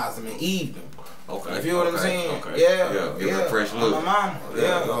minimize them and ease them. Okay. You feel what I'm saying? Okay. Yeah. Give it a fresh look. My mama.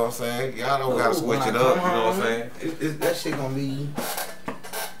 Yeah. You know what I'm saying? Y'all don't gotta switch it up. You know what I'm saying? That shit gonna be.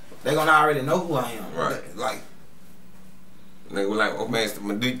 They gonna already know who I am. Right. Like. Nigga, like, oh man,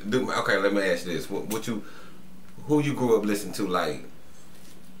 okay. Let me ask you this: who you grew up listening to, like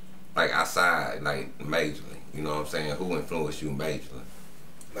outside, like majorly? You know what I'm saying? Who influenced you majorly?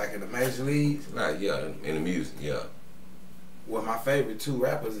 Like in the major leagues? Like, yeah, in the music, yeah. Well, my favorite 2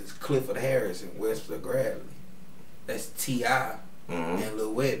 rappers is Clifford Harris and Webster Bradley. That's T.I. and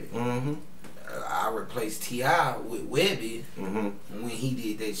Lil Webby. I replaced T.I. with Webby Mm-hmm. when he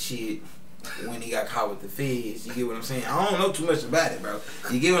did that shit. When he got caught with the feds, you get what I'm saying? I don't know too much about it, bro.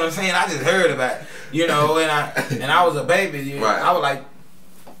 You get what I'm saying? I just heard about it, you know. And I was a baby. You know? Right. I was like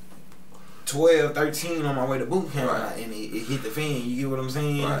 12, 13 on my way to boot camp, Right. and it hit the fan. You get what I'm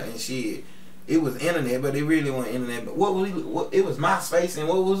saying? Right. And shit, it was internet, but it really wasn't internet. But what was we? It was MySpace, and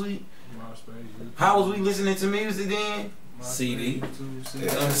what was we? MySpace. How was we listening to music then? CD.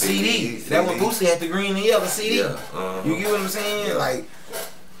 Yeah. On the CD. That when Boosie had the green and yellow CD. Yeah. Uh-huh. You get what I'm saying? Yeah. Like,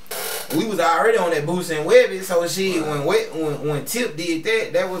 we was already on that Boosie and Webby, so shit. When Tip did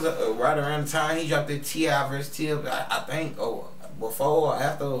that, that was right around the time he dropped that T.I. versus Tip. I think, or before or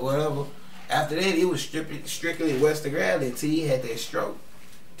after or whatever. After that, it was strictly Western Gravity until he had that stroke.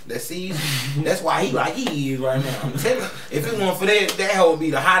 That season. That's why he like he is right now. I'm telling you, if it weren't for that hoe would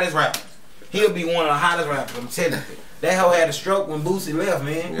be the hottest rapper. He'll be one of the hottest rappers. I'm telling you. That hoe had a stroke when Boosie left,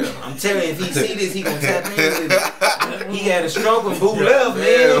 man. Yeah. I'm telling you, if he see this, he gonna tap in with it. He had a stroke when Boo left,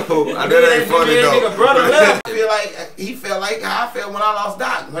 man. I know that ain't funny though. Nigga brother left. He felt like how I felt when I lost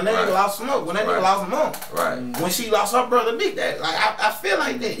Doc, when that nigga lost Smoke, when that nigga lost Mom. Right. When she lost her brother Big, that like I feel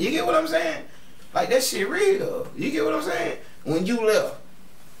like that. You get what I'm saying? Like that shit real. You get what I'm saying? When you left.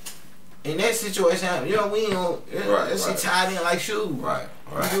 In that situation, you know, we ain't that shit tied in like shoes. Right.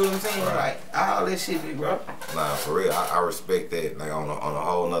 You get what I'm saying? Like all that shit, big bro. Nah, for real, I respect that, like on a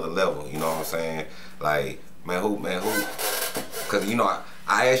whole nother level. You know what I'm saying? Like, man, who? Because you know,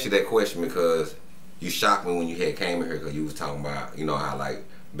 I asked you that question because you shocked me when you had came in here because you was talking about, you know, how like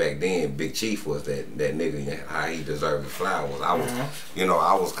back then Big Chief was that nigga and how he deserved his flowers. I was, you know,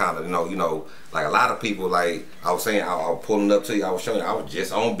 I was kind of, you know, like a lot of people, like I was saying, I was pulling up to you, I was showing you, I was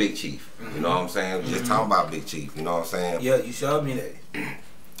just on Big Chief. You know what I'm saying? Just talking about Big Chief. You know what I'm saying? Yeah, you showed me that.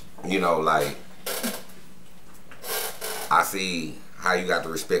 You know, like, I see how you got the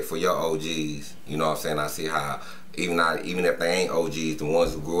respect for your OGs. You know what I'm saying? I see how, even if they ain't OGs, the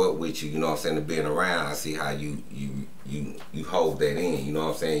ones who grew up with you, you know what I'm saying, to being around, I see how you hold that in. You know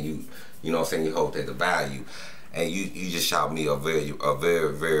what I'm saying? You know what I'm saying? You hold that the value. And you just shot me a very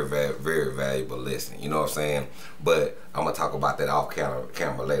valuable lesson. You know what I'm saying? But I'm gonna talk about that off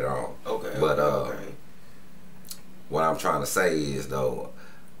camera later on. Okay. But okay. What I'm trying to say is though,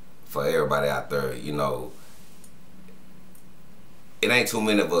 for everybody out there, you know, it ain't too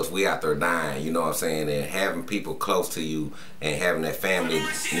many of us, we out there dying, you know what I'm saying, and having people close to you and having that family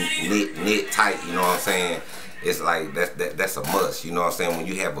knit tight, you know what I'm saying, it's like that's a must, you know what I'm saying. When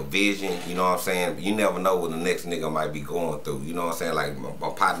you have a vision, you know what I'm saying, you never know what the next nigga might be going through, you know what I'm saying. Like my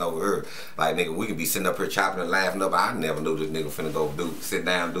partner over here, like nigga, we could be sitting up here chopping and laughing up, I never knew this nigga finna go sit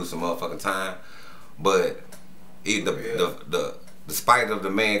down and do some motherfucking time. But the spite of the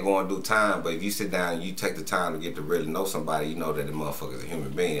man going through time, but if you sit down and you take the time to get to really know somebody, you know that the motherfucker's a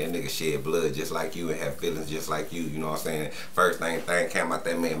human being. That nigga shed blood just like you and have feelings just like you, you know what I'm saying. First thing came out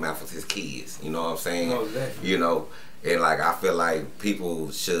that man's mouth was his kids, you know what I'm saying. No, exactly. You know, and like I feel like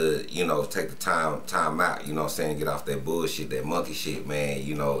people should, you know, take the time out, you know what I'm saying, get off that bullshit, that monkey shit, man,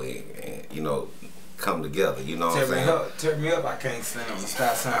 you know, and you know, come together, you know what I'm saying. Turn me up, I can't stand on the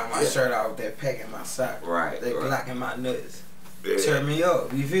stop sign, my shirt off with that pack in my sock. Right. They blocking my nuts. Yeah. Turn me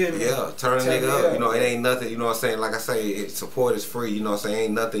up, you feel me? Yeah, turn a nigga up. You know, it ain't nothing, you know what I'm saying? Like I say, support is free, you know what I'm saying?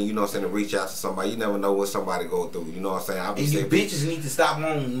 Ain't nothing, you know what I'm saying, to reach out to somebody. You never know what somebody go through, you know what I'm saying? And you bitches need to stop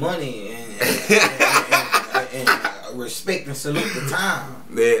wanting money and respect and salute the time.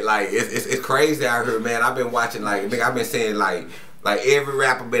 Man, like, it's crazy out here, man. I've been watching, like, nigga, I've been saying, like every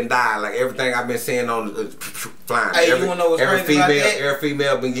rapper been dying, like everything I've been seeing on flying. Hey, you wanna know what's crazy about that? Every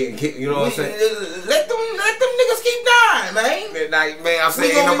female been getting kicked, you know what I'm saying? Let them niggas keep dying, man. Like, man, I'm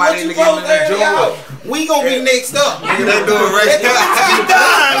saying ain't nobody in the game in the job. We gonna be next up. Nigga, they doing right now. Keep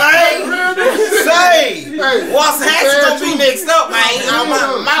dying, man. Say, Waxahachie gonna be next up, man. I'm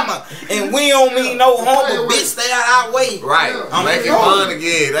my mama, and we don't mean no harm, but bitch, stay out our way. Right, make it fun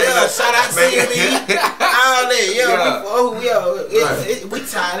again. Yeah, shout out CME, all that. Yeah, we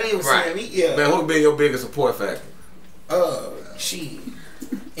tired of it with CME. Yeah. Man, who been your biggest support factor? Shit,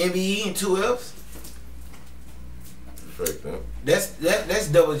 MBE and 2 Fs. That's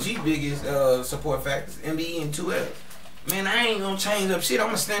Double G biggest support factors. MBE and 2 Fs. Man, I ain't gonna change up shit. I'm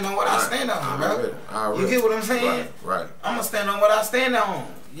gonna stand on what I stand on, bro. You get what I'm saying? Right. I'm gonna stand on what I stand on.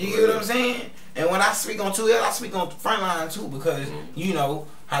 You get what I'm saying? And when I speak on 2 Fs, I speak on Frontline too, because you know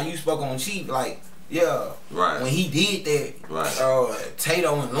how you spoke on Chief, like. Yeah, right. When he did that, right.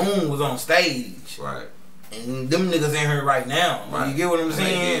 Tato and L00ney was on stage, right. And them niggas in here right now. Right. You get what I'm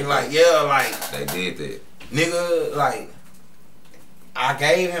saying? Like, yeah, like they did that, nigga. Like, I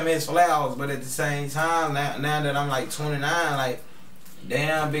gave him his flowers, but at the same time, now that I'm like 29, like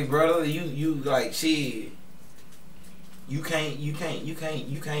Damn, big brother, you like shit. You can't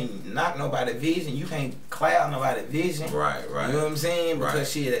knock nobody's vision. You can't cloud nobody's vision. Right. You know what I'm saying?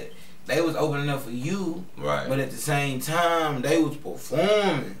 Because shit, they was opening up for you. Right. But at the same time, they was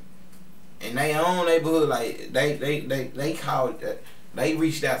performing in their own neighborhood. Like they called. They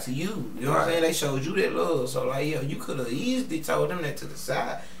reached out to you. You know what I'm saying? They showed you that love. So like, yo, you could have easily told them that to the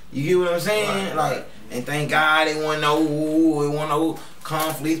side. You get what I'm saying? Like, and thank God it wasn't no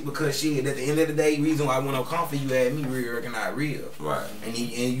conflicts, because shit, at the end of the day, reason why I went no conflict, you had me real recognized real. Right. And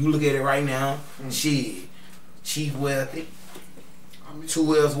you look at it right now, shit, Chief wealthy,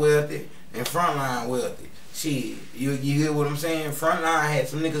 2L's wealthy, and Frontline wealthy. Shit, you hear what I'm saying? Frontline had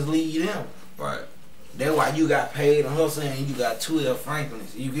some niggas lead them. Right. That's why you got paid on hustling and you got 2L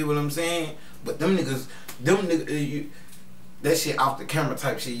Franklins. You get what I'm saying? But them niggas, that shit off the camera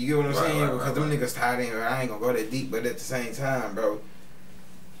type shit. You get what I'm saying? Because them niggas tied in. I ain't gonna go that deep, but at the same time, bro,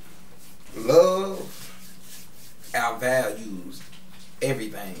 love outvalues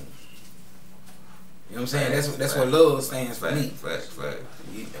everything. You know what I'm saying? That's what love stands for me. Facts.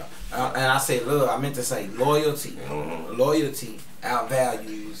 And I say love, I meant to say loyalty. Loyalty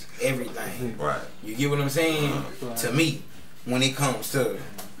outvalues everything. Right. You get what I'm saying? To me, when it comes to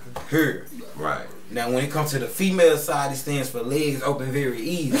her. Right. Now, when it comes to the female side, it stands for legs open very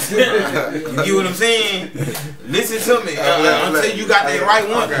easy. You get what I'm saying? Listen to me until you got that right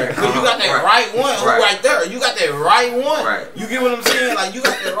one. Because you got that right one right there. You got that right one. Right. You get what I'm saying? Like, you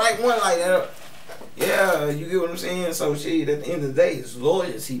got that right one like that. Yeah, you get what I'm saying? So, shit, at the end of the day, it's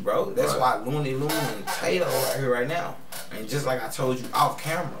loyalty, bro. That's why L00ney and Tato right here right now. And just like I told you off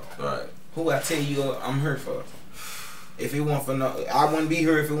camera. Right. Who I tell you I'm here for? If it wasn't for no, I wouldn't be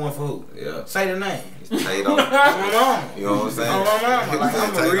here if it wasn't for who? Yeah. Say the name. Tato. My mama. You know what I'm saying? My mama. Like,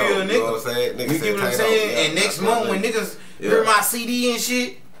 I'm a real nigga. You know what I'm saying? You get what I'm saying? Yeah, and next month when niggas hear my CD and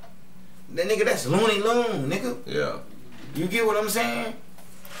shit, that nigga, that's L00ney, nigga. Yeah. You get what I'm saying?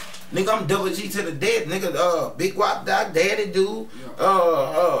 Nigga, I'm double G to the death. Nigga, Big Wop Doc, Daddy Dude,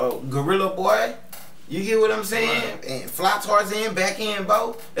 Gorilla Boy. You get what I'm saying? And Fly Tarzan, Back End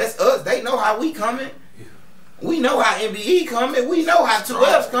Bo. That's us. They know how we coming. We know how MBE coming. We know how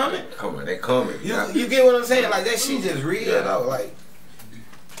 2F's coming. They coming. You get what I'm saying? Like, that shit just real though. Like,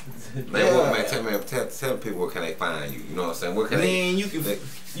 man, tell people where can they find you. You know what I'm saying? Where can man, you can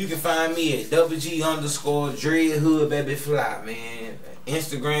find me at @G_Dreadhood Baby Fly, man.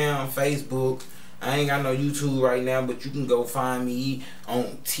 Instagram, Facebook. I ain't got no YouTube right now, but you can go find me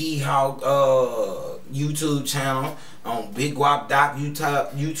on T-Hawk YouTube channel, on Big Wop Doc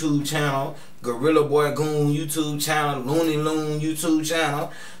YouTube channel, Gorilla Boy Goon YouTube channel, L00ney YouTube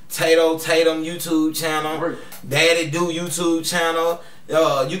channel, Tato Tatum YouTube channel, Daddy Do YouTube channel.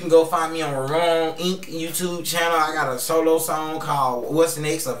 You can go find me on Wrong Inc. YouTube channel. I got a solo song called What's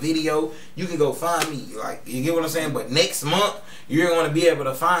Next, a video. You can go find me. Like, you get what I'm saying? But next month, you're going to be able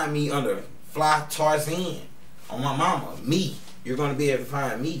to find me under Fly Tarzan. On my mama. Me. You're going to be able to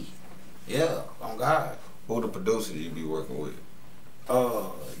find me. Yeah, on God. Who the producer you be working with?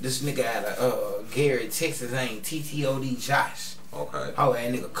 This nigga out of Gary, Texas, ain't TTOD Josh. Okay. Oh,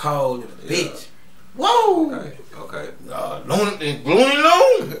 that nigga cold as a bitch. Whoa! Okay. L00ney.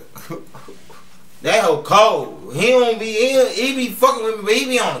 That hoe cold. He don't be he be fucking with me, but he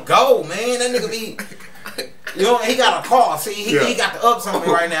be on the go, man. That nigga be, you know, he got a car. See, he got the ups on me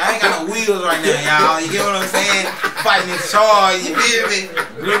right now. I ain't got no wheels right now, y'all. You get what I'm saying? Fighting this charge, you feel me?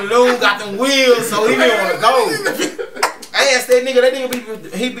 L00ney got them wheels, so he be on the go. I asked that nigga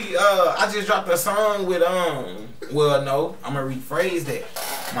be, I just dropped a song with, well, no, I'm gonna rephrase that.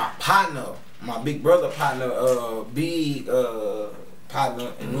 My partner, my big brother partner, big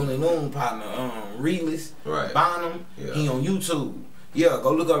partner, and L00ney partner, Realist Bonham. Yeah. He on YouTube. Yeah,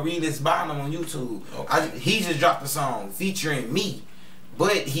 go look up Realist Bonham on YouTube. Okay. He just dropped a song featuring me,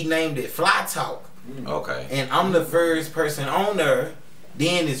 but he named it Fly Talk. Okay. And I'm the first person on there.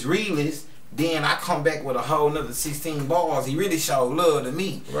 Then it's Realist. Then I come back with a whole nother 16 bars. He really showed love to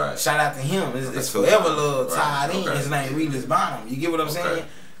me. Right. Shout out to him. It's forever love tied in. His name Realist Bonham. You get what I'm saying?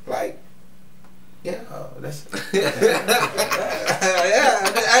 Like, yeah, that's yeah.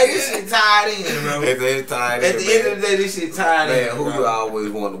 This shit tied in, bro. It's tied in. At the end of the day, this shit tied in. Man, who you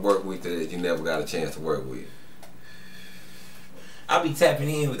always wanted to work with that you never got a chance to work with? I be tapping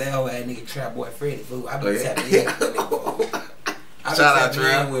in with that whole ass nigga Trap Boy Freddy, fool. I be tapping in with that nigga. Shout out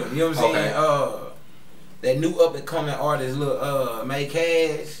Trap with him. You know what I'm saying? That new up and coming artist, little Make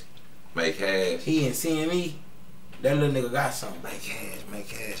Cash. Make Cash. He ain't seeing me. That little nigga got something. Make Cash.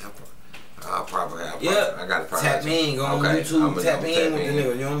 I'll probably have. Yeah. I got to tap in, go on YouTube, tap in with the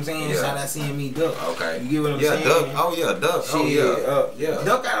nigga. You know what I'm saying? Yeah. Shout out seeing me Duck. Okay. You get what I'm saying? Duck. Oh yeah, Duck. Shit, Oh yeah.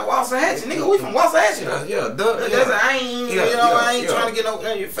 Duck out of Waxahachie, nigga. We from Waxahachie. Yeah, Duck. I ain't, I ain't trying to get no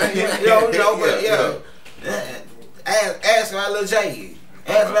your face. But ask about Lil J.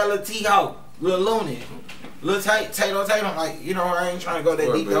 Ask about Lil T-Hawk, Lil L00ney, Lil Tato. Like, I ain't trying to go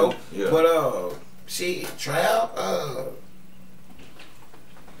that deep though. Yeah. But shit, trap. Other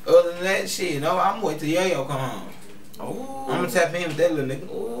than that, shit, I'm waiting till Yayo come home. Oh. I'm gonna tap in with that little nigga.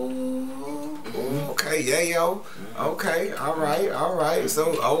 Ooh. Okay, Yayo. Okay, all right.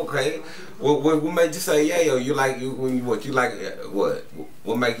 So, okay. What made you say Yayo? You like what?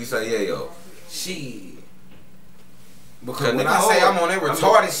 What make you say Yayo? Shit. Because when I say I'm on that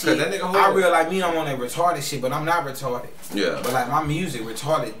retarded shit, I realize I'm on that retarded shit, but I'm not retarded. Yeah. But like my music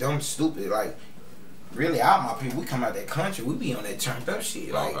retarded, dumb, stupid. Like really, all my people, we come out that country, we be on that turned up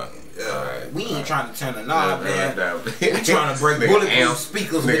shit. Like we ain't trying to turn the knob down. We trying to break bulletproof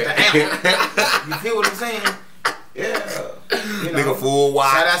speakers with the amp. You feel what I'm saying? Yeah. Nigga full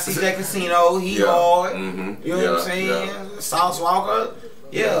wide. Shout out CJ Casino, he hard. Mm-hmm. You know what I'm saying? Sauce Walker.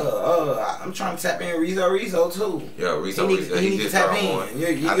 Yeah, I'm trying to tap in Rizzo too. Yeah, Rizzo. He needs to tap in.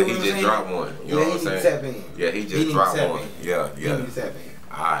 I think he just dropped one. You know what I'm saying? Tap in. Yeah, he just dropped one. Yeah. He needs to tap in.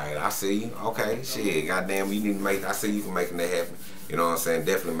 Alright, I see you. Okay, shit, goddamn, you need to make. I see you for making that happen. You know what I'm saying?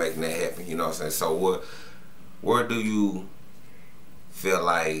 Definitely making that happen. You know what I'm saying? So where do you feel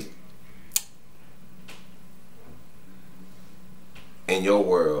like in your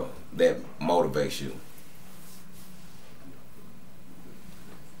world that motivates you?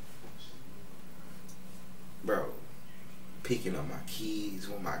 Bro, picking up my keys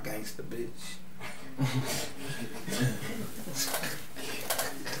with my gangster bitch.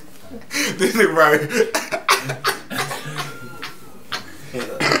 This is right.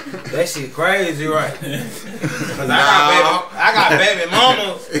 That shit crazy, right? Cause I got baby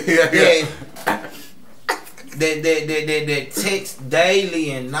mamas that text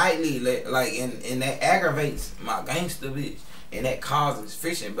daily and nightly, like, and that aggravates my gangster bitch, and that causes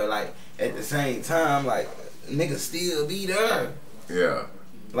friction. But like at the same time, like niggas still be there. Yeah.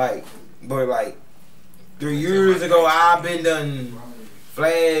 Like, but like 3 years ago, I've been done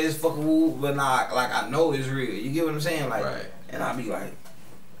flash fucking woo, but not like I know it's real. You get what I'm saying? Like, right. And I be like,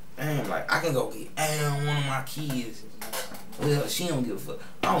 damn, like I can go get one of my kids. Well, she don't give a fuck.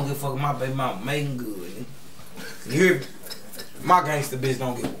 I don't give a fuck with my baby mama making good. You hear me? My gangster bitch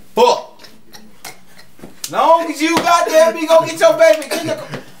don't give a fuck. Long as you goddamn me go get your baby.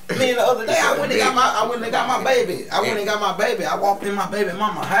 Man, the other day I went and got my baby. I walked in my baby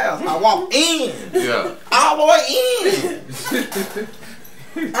mama house. I walked in. Yeah. All the way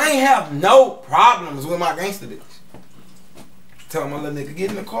in. I ain't have no problems with my gangster bitch. Tell my little nigga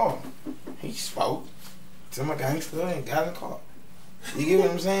get in the car. He spoke to my gangster and got in the car. You get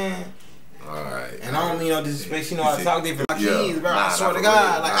what I'm saying? Alright. And I don't mean no disrespect. You know I talk different. My kids, bro. I swear to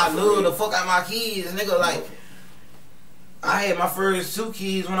God, like I love the fuck out my kids, nigga. Like I had my first 2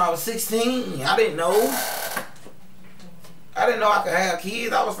 kids when I was 16. I didn't know I could have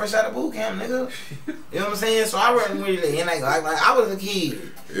kids. I was fresh out of boot camp, nigga. You know what I'm saying? So I wasn't really in like I was a kid.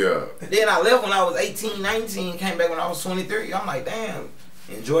 Yeah. Then I left when I was 18, 19, came back when I was 23. I'm like, damn,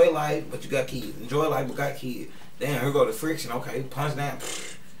 enjoy life, but you got kids. Enjoy life, but got kids. Damn, here go the friction. Okay, punch down.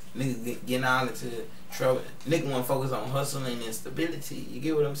 Nigga getting all into trouble. Nigga want to focus on hustling and stability. You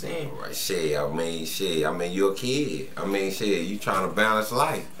get what I'm saying? Right, shit. I mean, you're a kid. I mean, shit. You trying to balance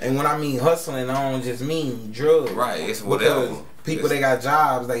life. And when I mean hustling, I don't just mean drugs. Right, it's whatever. Because people that got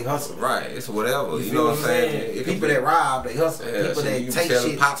jobs, they hustle. Right, it's whatever. You know what I'm saying? People that rob, they hustle. Yeah, people that you take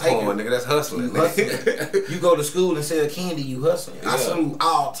selling shit, popcorn, nigga, that's hustling. You hustling. You go to school and sell candy, you hustling. Yeah. I salute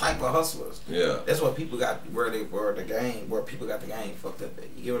all type of hustlers. Yeah. That's what people got where people got the game fucked up at.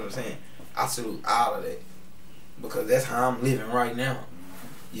 You get what I'm saying? I salute all of that. Because that's how I'm living right now.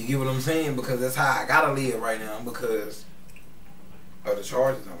 You get what I'm saying? Because that's how I gotta live right now because of the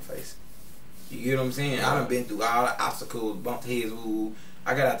charges I'm facing. You get what I'm saying? I done been through all the obstacles, bumped heads, woo.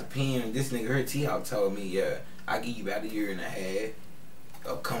 I got out the pen and this nigga here, T-Hawk, told me, yeah, I give you about 1.5 years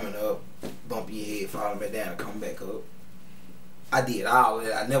of coming up, bump your head, falling back down, and come back up. I did all of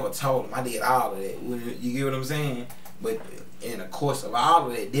that. I never told him. I did all of that. You get what I'm saying? But in the course of all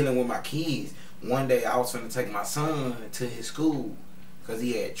of that, dealing with my kids, one day I was finna take my son to his school because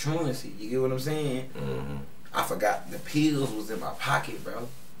he had truancy. You get what I'm saying? Mm-hmm. I forgot the pills was in my pocket, bro.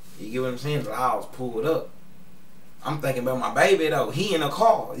 You get what I'm saying? The I was pulled up. I'm thinking about my baby though. He in the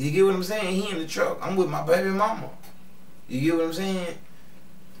car. You get what I'm saying? He in the truck. I'm with my baby mama. You get what I'm saying?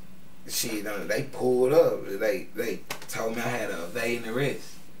 Shit, they pulled up. They told me I had a evade and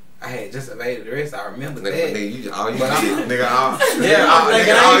arrest. I had just evaded the rest. I remember that. Nigga, you just, all you did, nigga. Yeah, I'm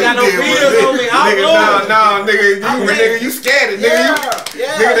thinking I ain't got no pills on me. No, nigga, you scared it, nigga.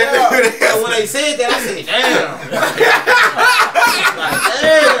 Yeah. So when they said that, I said, damn. Like,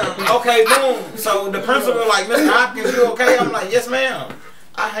 damn. Okay, boom. So the principal like, Mr. Hopkins, you okay? I'm like, yes, ma'am.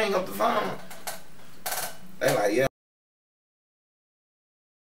 I hang up the phone. They like, yeah.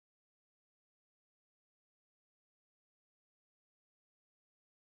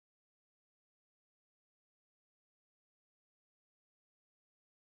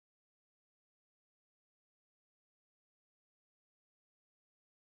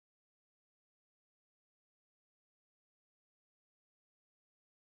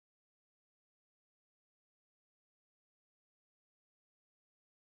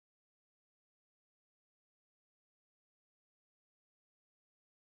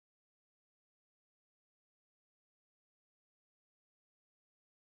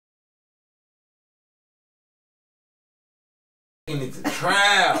 It to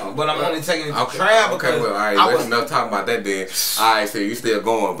trial, but I'm only taking it to trial because well, all right, let's enough talking about that then. All right, so you still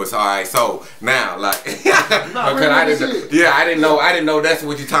going, but all right, so now like, I didn't know that's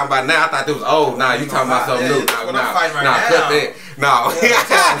what you talking about now. I thought it was old. Nah, you talking about something new. Cut that. No,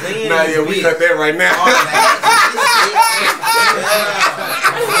 yeah, we cut that right now.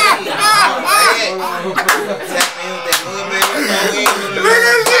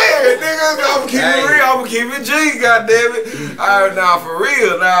 I'm keeping it real. I'm keeping it G. Goddamn it! Alright, now for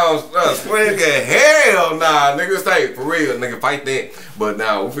real, now swing at hell, nah, nigga, stay for real, nigga, fight that. But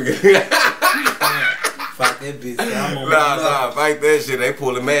now we forget. Fuck that bitch. Nah, fight that shit. They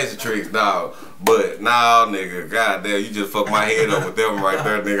pulling magic tricks, dog. But nah, nigga, goddamn, you just fucked my head up with them right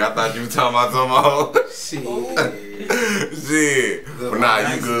there, nigga. I thought you was talking about something else. Shit. But nah,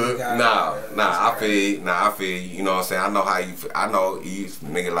 you good. Nah, I feel you. I feel you. You know what I'm saying? I know how you feel. I know you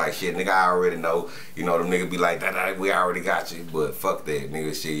nigga like shit. Nigga, I already know. You know, them niggas be like, that we already got you. But fuck that,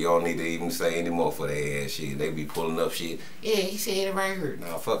 nigga, shit. You don't need to even say any more for that ass shit. They be pulling up shit. Yeah, he said it right here.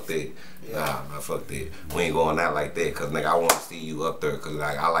 Nah, fuck that. Nah, fuck that. We ain't going out like that. Cause nigga, I want to see you up there. Cause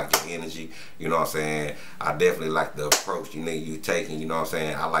like, I like your energy. You know what I'm saying? I definitely like the approach you nigga you taking. You know what I'm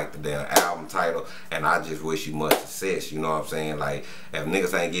saying? I like the damn album title. And I just wish you much success. You know what I'm saying? Like, if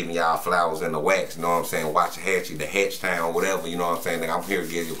niggas ain't giving y'all flowers in the wax, you know what I'm saying? Waxahachie, the Hatch Town, whatever, you know what I'm saying? Nigga, I'm here to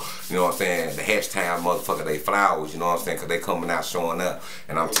give you, you know what I'm saying? The Hatch Town motherfucker, they flowers, you know what I'm saying? Cause they coming out showing up.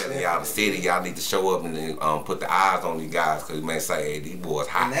 And I'm telling y'all, the city, y'all need to show up and then put the eyes on these guys. Cause you may say, hey, these boys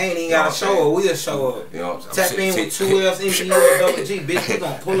hot. And they ain't even gotta show up, we'll show up. You know what I'm saying? Tap in with 2 F's, MBU, double G, bitch, we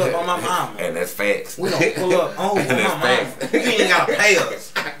gonna pull up on my mama. And that's facts. We gonna pull up on my mama. You ain't gotta pay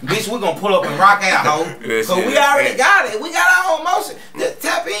us. Bitch, we gonna pull up and rock out, ho. Cause we already got it. We got our own motion. Just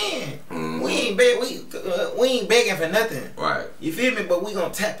tap in. We ain't begging for nothing. Right. You feel me? But we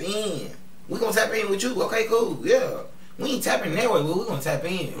gonna tap in. We gonna tap in with you. Okay, cool. Yeah. We ain't tapping that way, but we gonna tap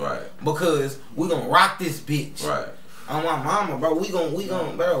in. Right. Because we gonna rock this bitch. Right. On my mama, bro. We gonna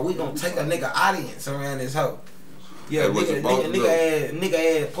take a nigga audience around this hoe. Yeah, nigga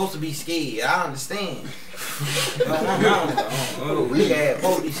ass supposed to be scared. I understand. Nigga ass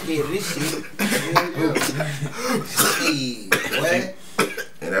supposed to be scared of this shit. What?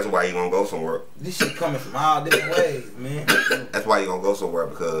 And that's why you gonna go somewhere. This shit coming from all different ways, man. That's why you gonna go somewhere,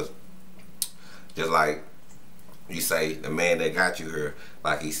 because just like you say, the man that got you here,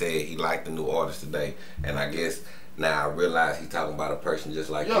 like he said, he liked the new artist today. And I guess now I realize he talking about a person just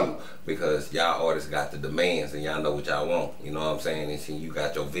like you, because y'all artists got the demands and y'all know what y'all want. You know what I'm saying? And see, you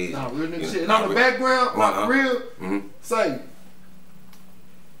got your vision. Nah, real nigga shit. And on the background, like real, say,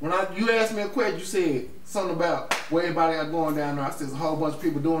 when you asked me a question, you said something about where everybody got going down there. I said there's a whole bunch of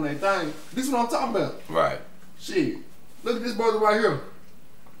people doing their thing. This is what I'm talking about. Right. Shit. Look at this brother right here.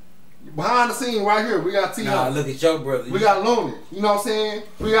 Behind the scene right here, we got T. Nah, look at your brother. We got L00ney. You know what I'm saying?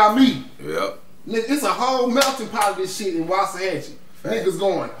 We got me. Yep. It's a whole melting pot of this shit in Waxahachie. Niggas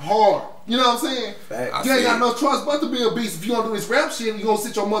going hard. You know what I'm saying? Facts. You ain't got no choice but to be a beast. If you gonna do this rap shit, you gonna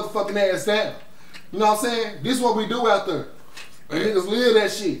sit your motherfucking ass down. You know what I'm saying? This is what we do out there. And niggas live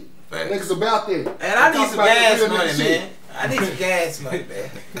that shit. Niggas about that. And I need some gas money, man. I need some gas money, man.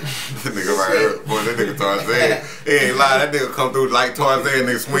 That nigga right here, boy, that nigga Tarzan. He ain't lying. That nigga come through like Tarzan,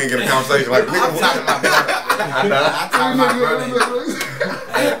 nigga swing in the conversation like, nigga, I'm talking about brother. I'm talking about brother.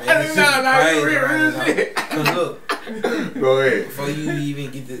 Hey, man, cause look, go ahead. Before you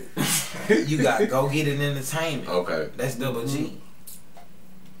even get the, you got Go Get It Entertainment. Okay. That's double G.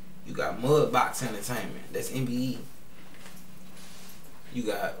 You got Mudbox Entertainment. That's MBE. You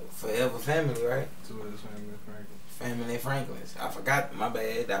got Forever Family, right? Family Franklins. I forgot, my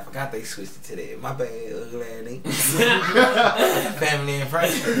bad. I forgot they switched it to that. My bad, L00ney. Family and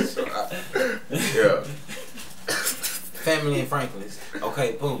Franklins. Yeah. Family and Franklins.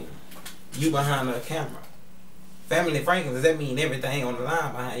 Okay, boom. You behind the camera. Family and Franklins, that mean everything on the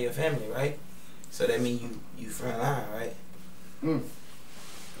line behind your family, right? So that mean you front line, right?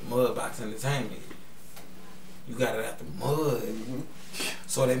 Mudbox Entertainment. You got it out the mud.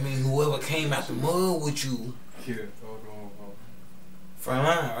 So that means whoever came out the mud with you, front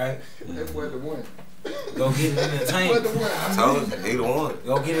line, right? That's what the one. Go get it entertainment. I told you, he the one.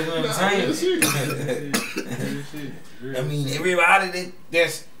 Go get it entertainment. I mean, everybody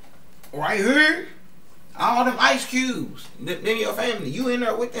that's right here, all them ice cubes, them your family, you in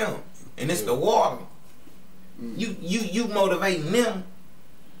there with them, and it's the water. You motivating them,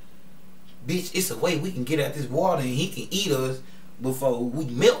 bitch. It's a way we can get out this water, and he can eat us before we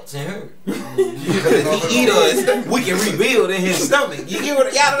melt in her. Because if he eat us, we can rebuild in his stomach. You get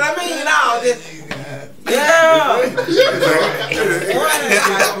what I mean? No, yeah.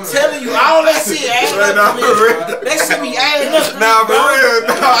 I'm telling you, all that shit adding up to me. That shit be adding up to me. Nah, for real.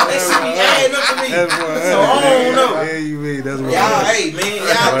 That shit be adding up to me. So I don't know. Yeah, you mean that's what. Y'all, hey man,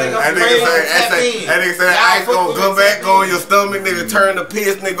 y'all think I'm That crazy? nigga say ice gonna come back, go in your stomach, nigga turn the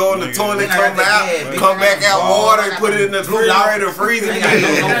piss, nigga go in the toilet, come back out water, and put it in the refrigerator, freeze it.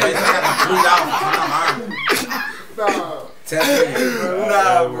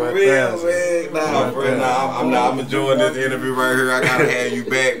 Nah, for real, man. Nah, for real. Nah, I'm enjoying this interview right here. I gotta have you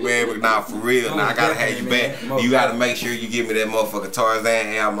back, man. But nah, for real. Nah, I gotta have you back. You gotta make sure you give me that motherfucking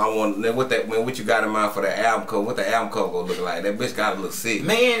Tarzan album. I want what you got in mind for the album cover? What the album cover gonna look like? That bitch gotta look sick.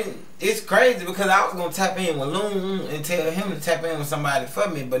 Man, it's crazy because I was gonna tap in with Loon and tell him to tap in with somebody for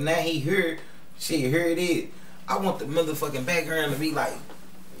me, but now he heard, shit, here it is. I want the motherfucking background to be like,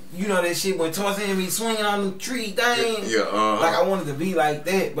 you know that shit when Tarzan be swinging on the tree thing. Yeah, Like I wanted to be like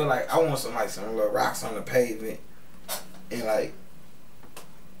that, but like I want some little rocks on the pavement, and like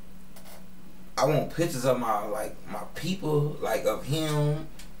I want pictures of my people, like of him.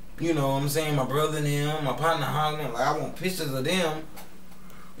 You know what I'm saying? My brother and them, my partner Hogman. Like I want pictures of them.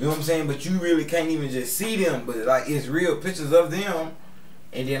 You know what I'm saying? But you really can't even just see them, but like it's real pictures of them,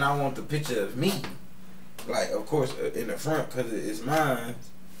 and then I want the picture of me. Like of course in the front because it's mine.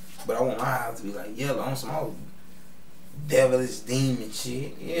 But I want my eyes to be like yellow on some old devilish demon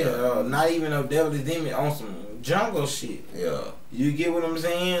shit. Yeah, not even no devilish demon, on some jungle shit. Yeah. You get what I'm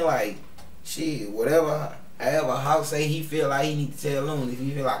saying? Like, shit, whatever, however Hawk say he feel like he need to tell Loon. If he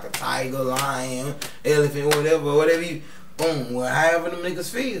feel like a tiger, lion, elephant, whatever you, boom, well, however them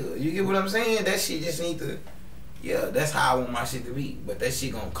niggas feel. You get what I'm saying? That shit just need to, yeah, that's how I want my shit to be. But that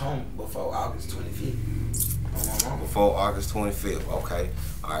shit gonna come before August 25th. Before August 25th, okay.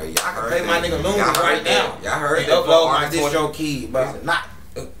 Alright, y'all I can heard pay my nigga Loon right now. Y'all heard and that. upload my distro key, but not.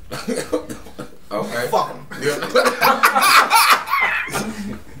 Okay. Fuck him.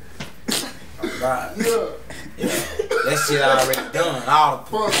 Oh God. Yeah. That shit already done. All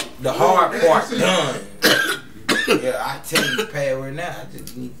the hard part done. Yeah, I tell you, pay right now. I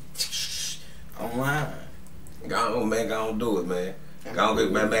just need online. Go on, man. Go on, do it, man. Go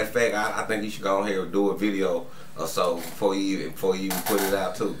on, matter of fact, I think you should go on here and do a video or so before you even put it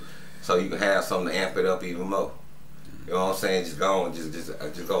out too, so you can have something to amp it up even more. You know what I'm saying? Just go on,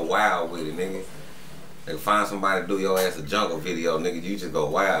 just go wild with it, nigga. Nigga, find somebody to do your ass a jungle video, nigga. You just go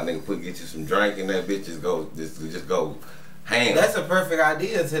wild, nigga. Get you some drink in that bitch. Just go ham. That's a perfect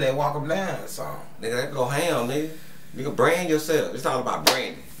idea to that Walk 'Em Down song. Nigga, that go ham, nigga. Nigga, brand yourself. It's all about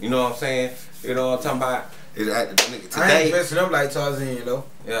branding. You know what I'm saying? You know what I'm talking about? Nigga, today, I ain't dressing up like Tarzan, though.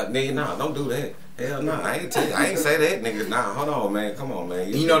 Yeah, nigga, nah, don't do that. Hell no, I ain't say that, nigga. Nah, hold on, man. Come on,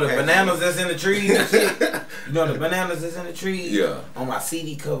 man. You know the bananas that's in the trees and shit? You know the bananas that's in the trees? Yeah. On my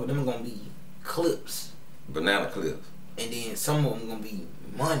CD cover, them gonna be clips. Banana clips. And then some of them gonna be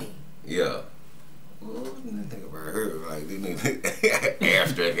money. Yeah. Ooh, nigga right here, like this nigga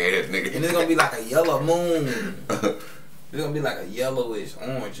abstract ass nigga. And it's gonna be like a yellow moon. It's gonna be like a yellowish,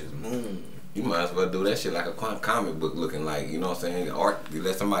 orangish moon. You might as well do that shit like a comic book looking like, you know what I'm saying? Art, you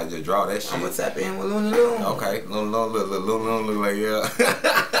let somebody just draw that shit. I'm gonna tap in with L00ney. Okay, L00ney look like, yeah.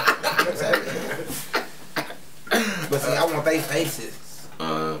 But see, I want they faces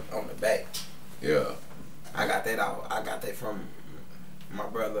on the back. Yeah. I got that out. I got that from my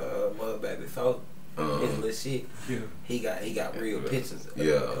brother Mud Baby Folk. His little shit. Yeah. He got real pictures. Yeah.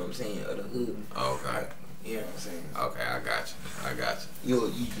 You know what I'm saying? Of the hood. Okay. You know what I'm saying? Okay, I got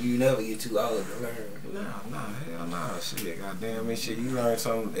you. You never get too old to learn. Hell no, shit, goddamn me, shit. You learn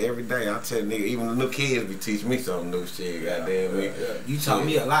something every day. I tell nigga, even the new kids be teaching me something new, shit, goddamn me. You taught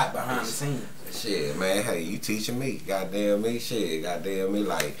me a lot behind the scenes. Shit, man, hey, you teaching me, goddamn me, shit, goddamn me.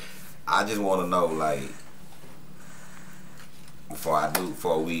 Like, I just want to know, like,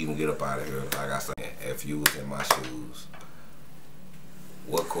 before we even get up out of here, like I said, if you was in my shoes,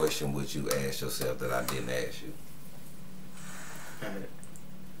 what question would you ask yourself that I didn't ask you?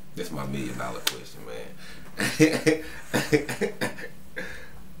 This is my $1 million question, man.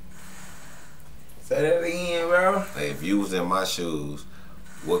 Say that again, bro. Hey, if you was in my shoes,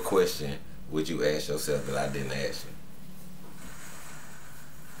 what question would you ask yourself that I didn't ask you?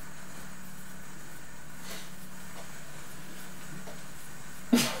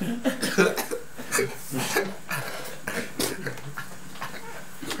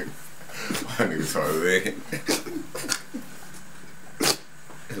 My nigga's hard leg.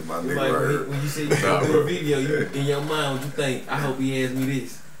 My nigga like when you say you go through a video, you in your mind, what you think? I hope he asked me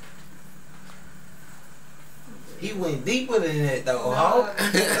this. He went deeper than that, though, ho.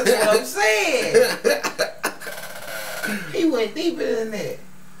 That's what I'm saying. He went deeper than that.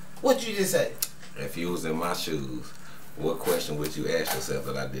 What you just say? If you was in my shoes, what question would you ask yourself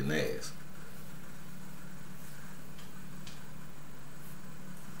that I didn't ask?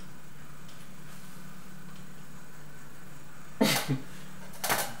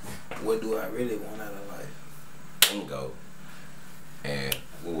 What do I really want out of life? Go. And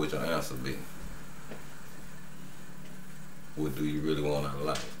what would your answer be? What do you really want out of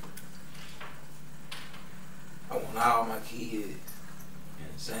life? I want all my kids in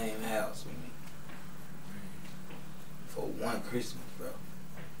the same house with me for one Christmas, bro.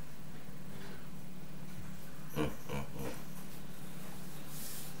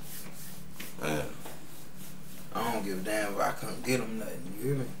 Man. I don't give a damn if I couldn't get them nothing, you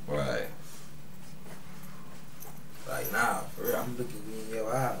hear me? Right. Like, nah, for real, I'm looking you in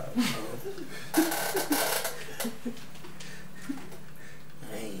your eyes, you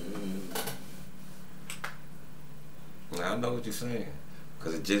know? I know what you're saying,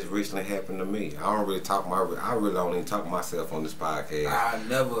 cause it just recently happened to me. I don't really talk I really don't even talk myself on this podcast. I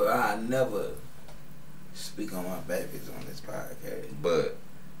never speak on my babies on this podcast. But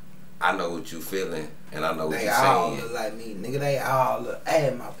I know what you feeling, and I know what they you're all saying. look like me, nigga. They all look.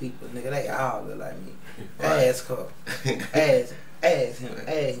 Ask my people, nigga. They all look like me. Right. Ask her. ask him.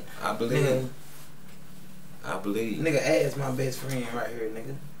 Ask. I believe. Nigga, I believe. Nigga, ask my best friend right here,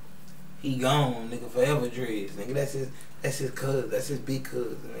 nigga. He gone, nigga. Forever dreads, nigga. That's his cousin. That's his big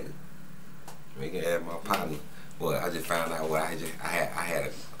cousin, nigga. We can add my partner. Well, I just found out what I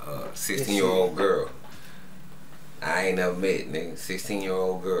had a 16-year-old girl. I ain't never met, nigga.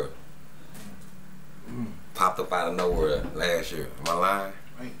 16-year-old girl. Popped up out of nowhere last year. Am I lying?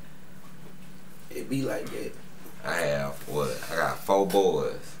 Right. It be like that. I got 4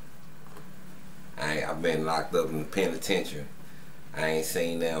 boys. I've been locked up in the penitentiary. I ain't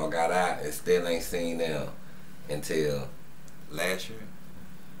seen them. I got out and still ain't seen them until last year.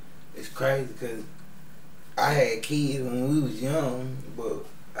 It's crazy because I had kids when we was young, but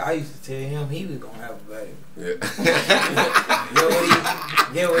I used to tell him he was gonna have a baby. Yeah.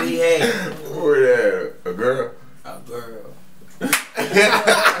 Get what he had? Who that? A girl? A girl.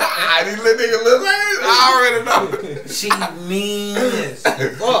 I didn't let nigga look like it. I already know. She mean as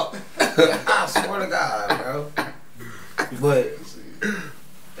fuck. I swear to God, bro. But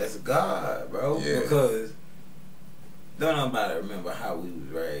that's God, bro. Yeah. Because don't nobody remember how we was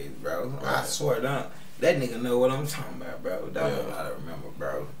raised, bro. Right. I swear, that nigga know what I'm talking about, bro. Don't nobody remember,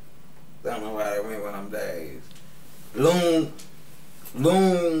 bro. Don't nobody remember them days. Loon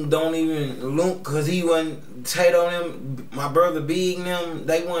don't even Loon, cause he wasn't Tato them. My brother Big and them,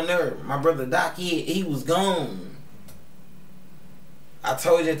 they wasn't there. My brother Doc, he was gone. I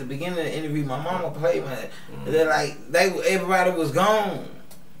told you at the beginning of the interview, my mama played man. They're like everybody was gone.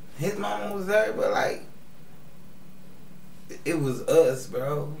 His mama was there, but like it was us,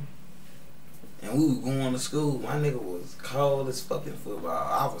 bro. And we was going to school. My nigga was cold as fucking football.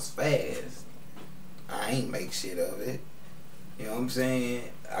 I was fast. I ain't make shit of it. You know what I'm saying?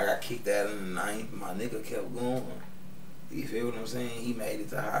 I got kicked out in the 9th. My nigga kept going. You feel what I'm saying? He made it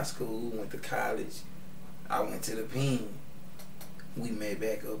to high school, went to college. I went to the pen. We met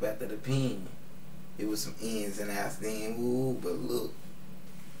back up after the pen. It was some ins and outs then, woo, but look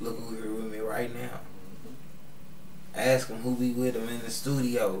who here with me right now. Ask him who be with him in the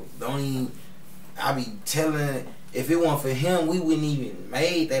studio. Don't even, I be telling, if it weren't for him, we wouldn't even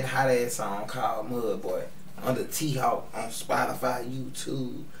made that hot ass song called Mud Boy under T-Hawk on Spotify,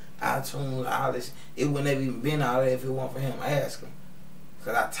 YouTube, iTunes, all this. It wouldn't have even been all that if it weren't for him. Ask him.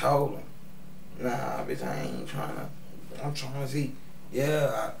 Cause I told him, nah, bitch, I ain't trying to. I'm trying to see.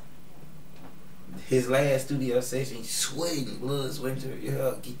 Yeah. His last studio session, he's sweating, blood, sweating.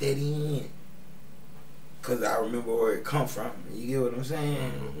 Yeah, get that in. Cause I remember where it come from. You get what I'm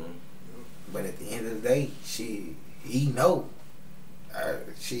saying? Mm-hmm. But at the end of the day, shit, he know.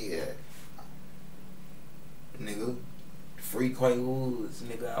 Shit, nigga, free Quay Woods,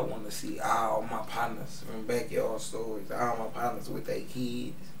 nigga. I want to see all my partners from Backyard Stories, all my partners with their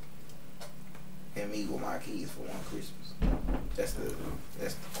kids, and me with my kids for one Christmas. That's the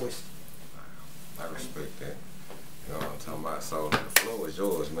question. I respect that. You know what I'm talking about? So the floor is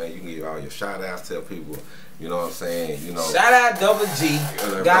yours, man. You can give all your shout outs, tell people, you know what I'm saying? You know. Shout out Double G.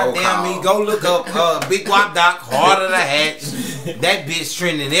 Goddamn me, go look up Big Wop Doc, Heart of the Hatch. That bitch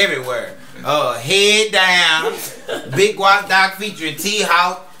trending everywhere. Head Down, Big Wop Doc featuring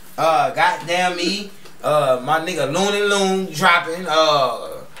T-Hawk. Goddamn me, my nigga L00ney dropping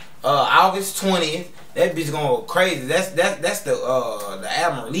August 20th. That bitch gonna go crazy. That's the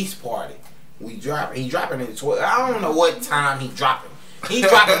album release party. We dropping. He dropping in the 12. I don't know what time he dropping. He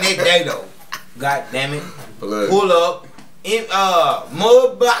dropping that day though. God damn it. Pull up in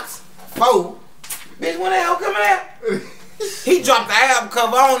Mud Box 4. Bitch, when the hell coming out? He dropped the album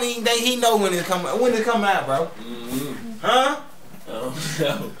cover. I don't even think he know when it's coming. When it come out, bro? Mm-hmm. Huh? Oh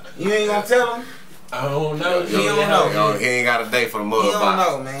no. You ain't gonna tell him? I don't know. He don't know. He ain't got a day for the Mud Box. He don't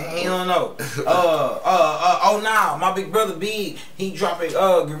know, man. He don't know. Oh nah, my big brother Big, he dropping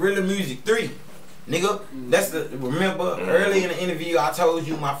Gorilla Music 3. Nigga, that's the remember early in the interview I told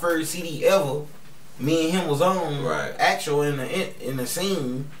you my first CD ever. Me and him was on actual in the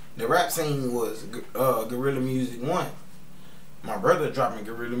scene. The rap scene was Gorilla Music 1. My brother dropping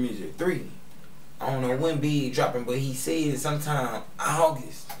Gorilla Music 3. I don't know when Big dropping, but he said sometime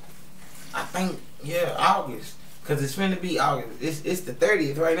August. I think August. Cause it's finna be August. It's the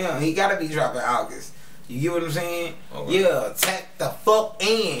 30th right now. He gotta be dropping August. You get what I'm saying? Okay. Yeah, tap the fuck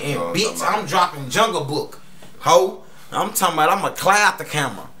in and bitch, I'm dropping Jungle Book. Ho, I'm talking about I'ma cloud the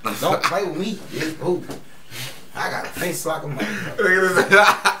camera. Don't play with me. Ooh. I got a face like a motherfucker.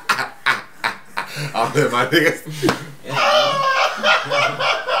 I'll let my niggas.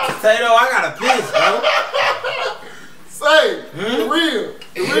 Tato, I got a piss, bro. Say, the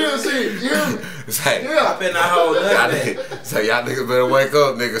real shit, yeah. Say, I been that whole so y'all niggas better wake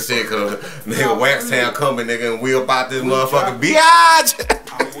up, nigga, shit, cause nigga Waxahachie coming, nigga, and we about this motherfucking biatch.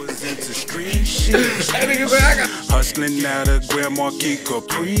 I was into street shit. Hustling out of Grand Marquis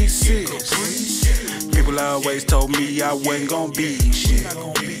Caprices. People always told me I wasn't gonna be shit.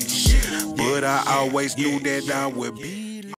 But I always knew that I would be.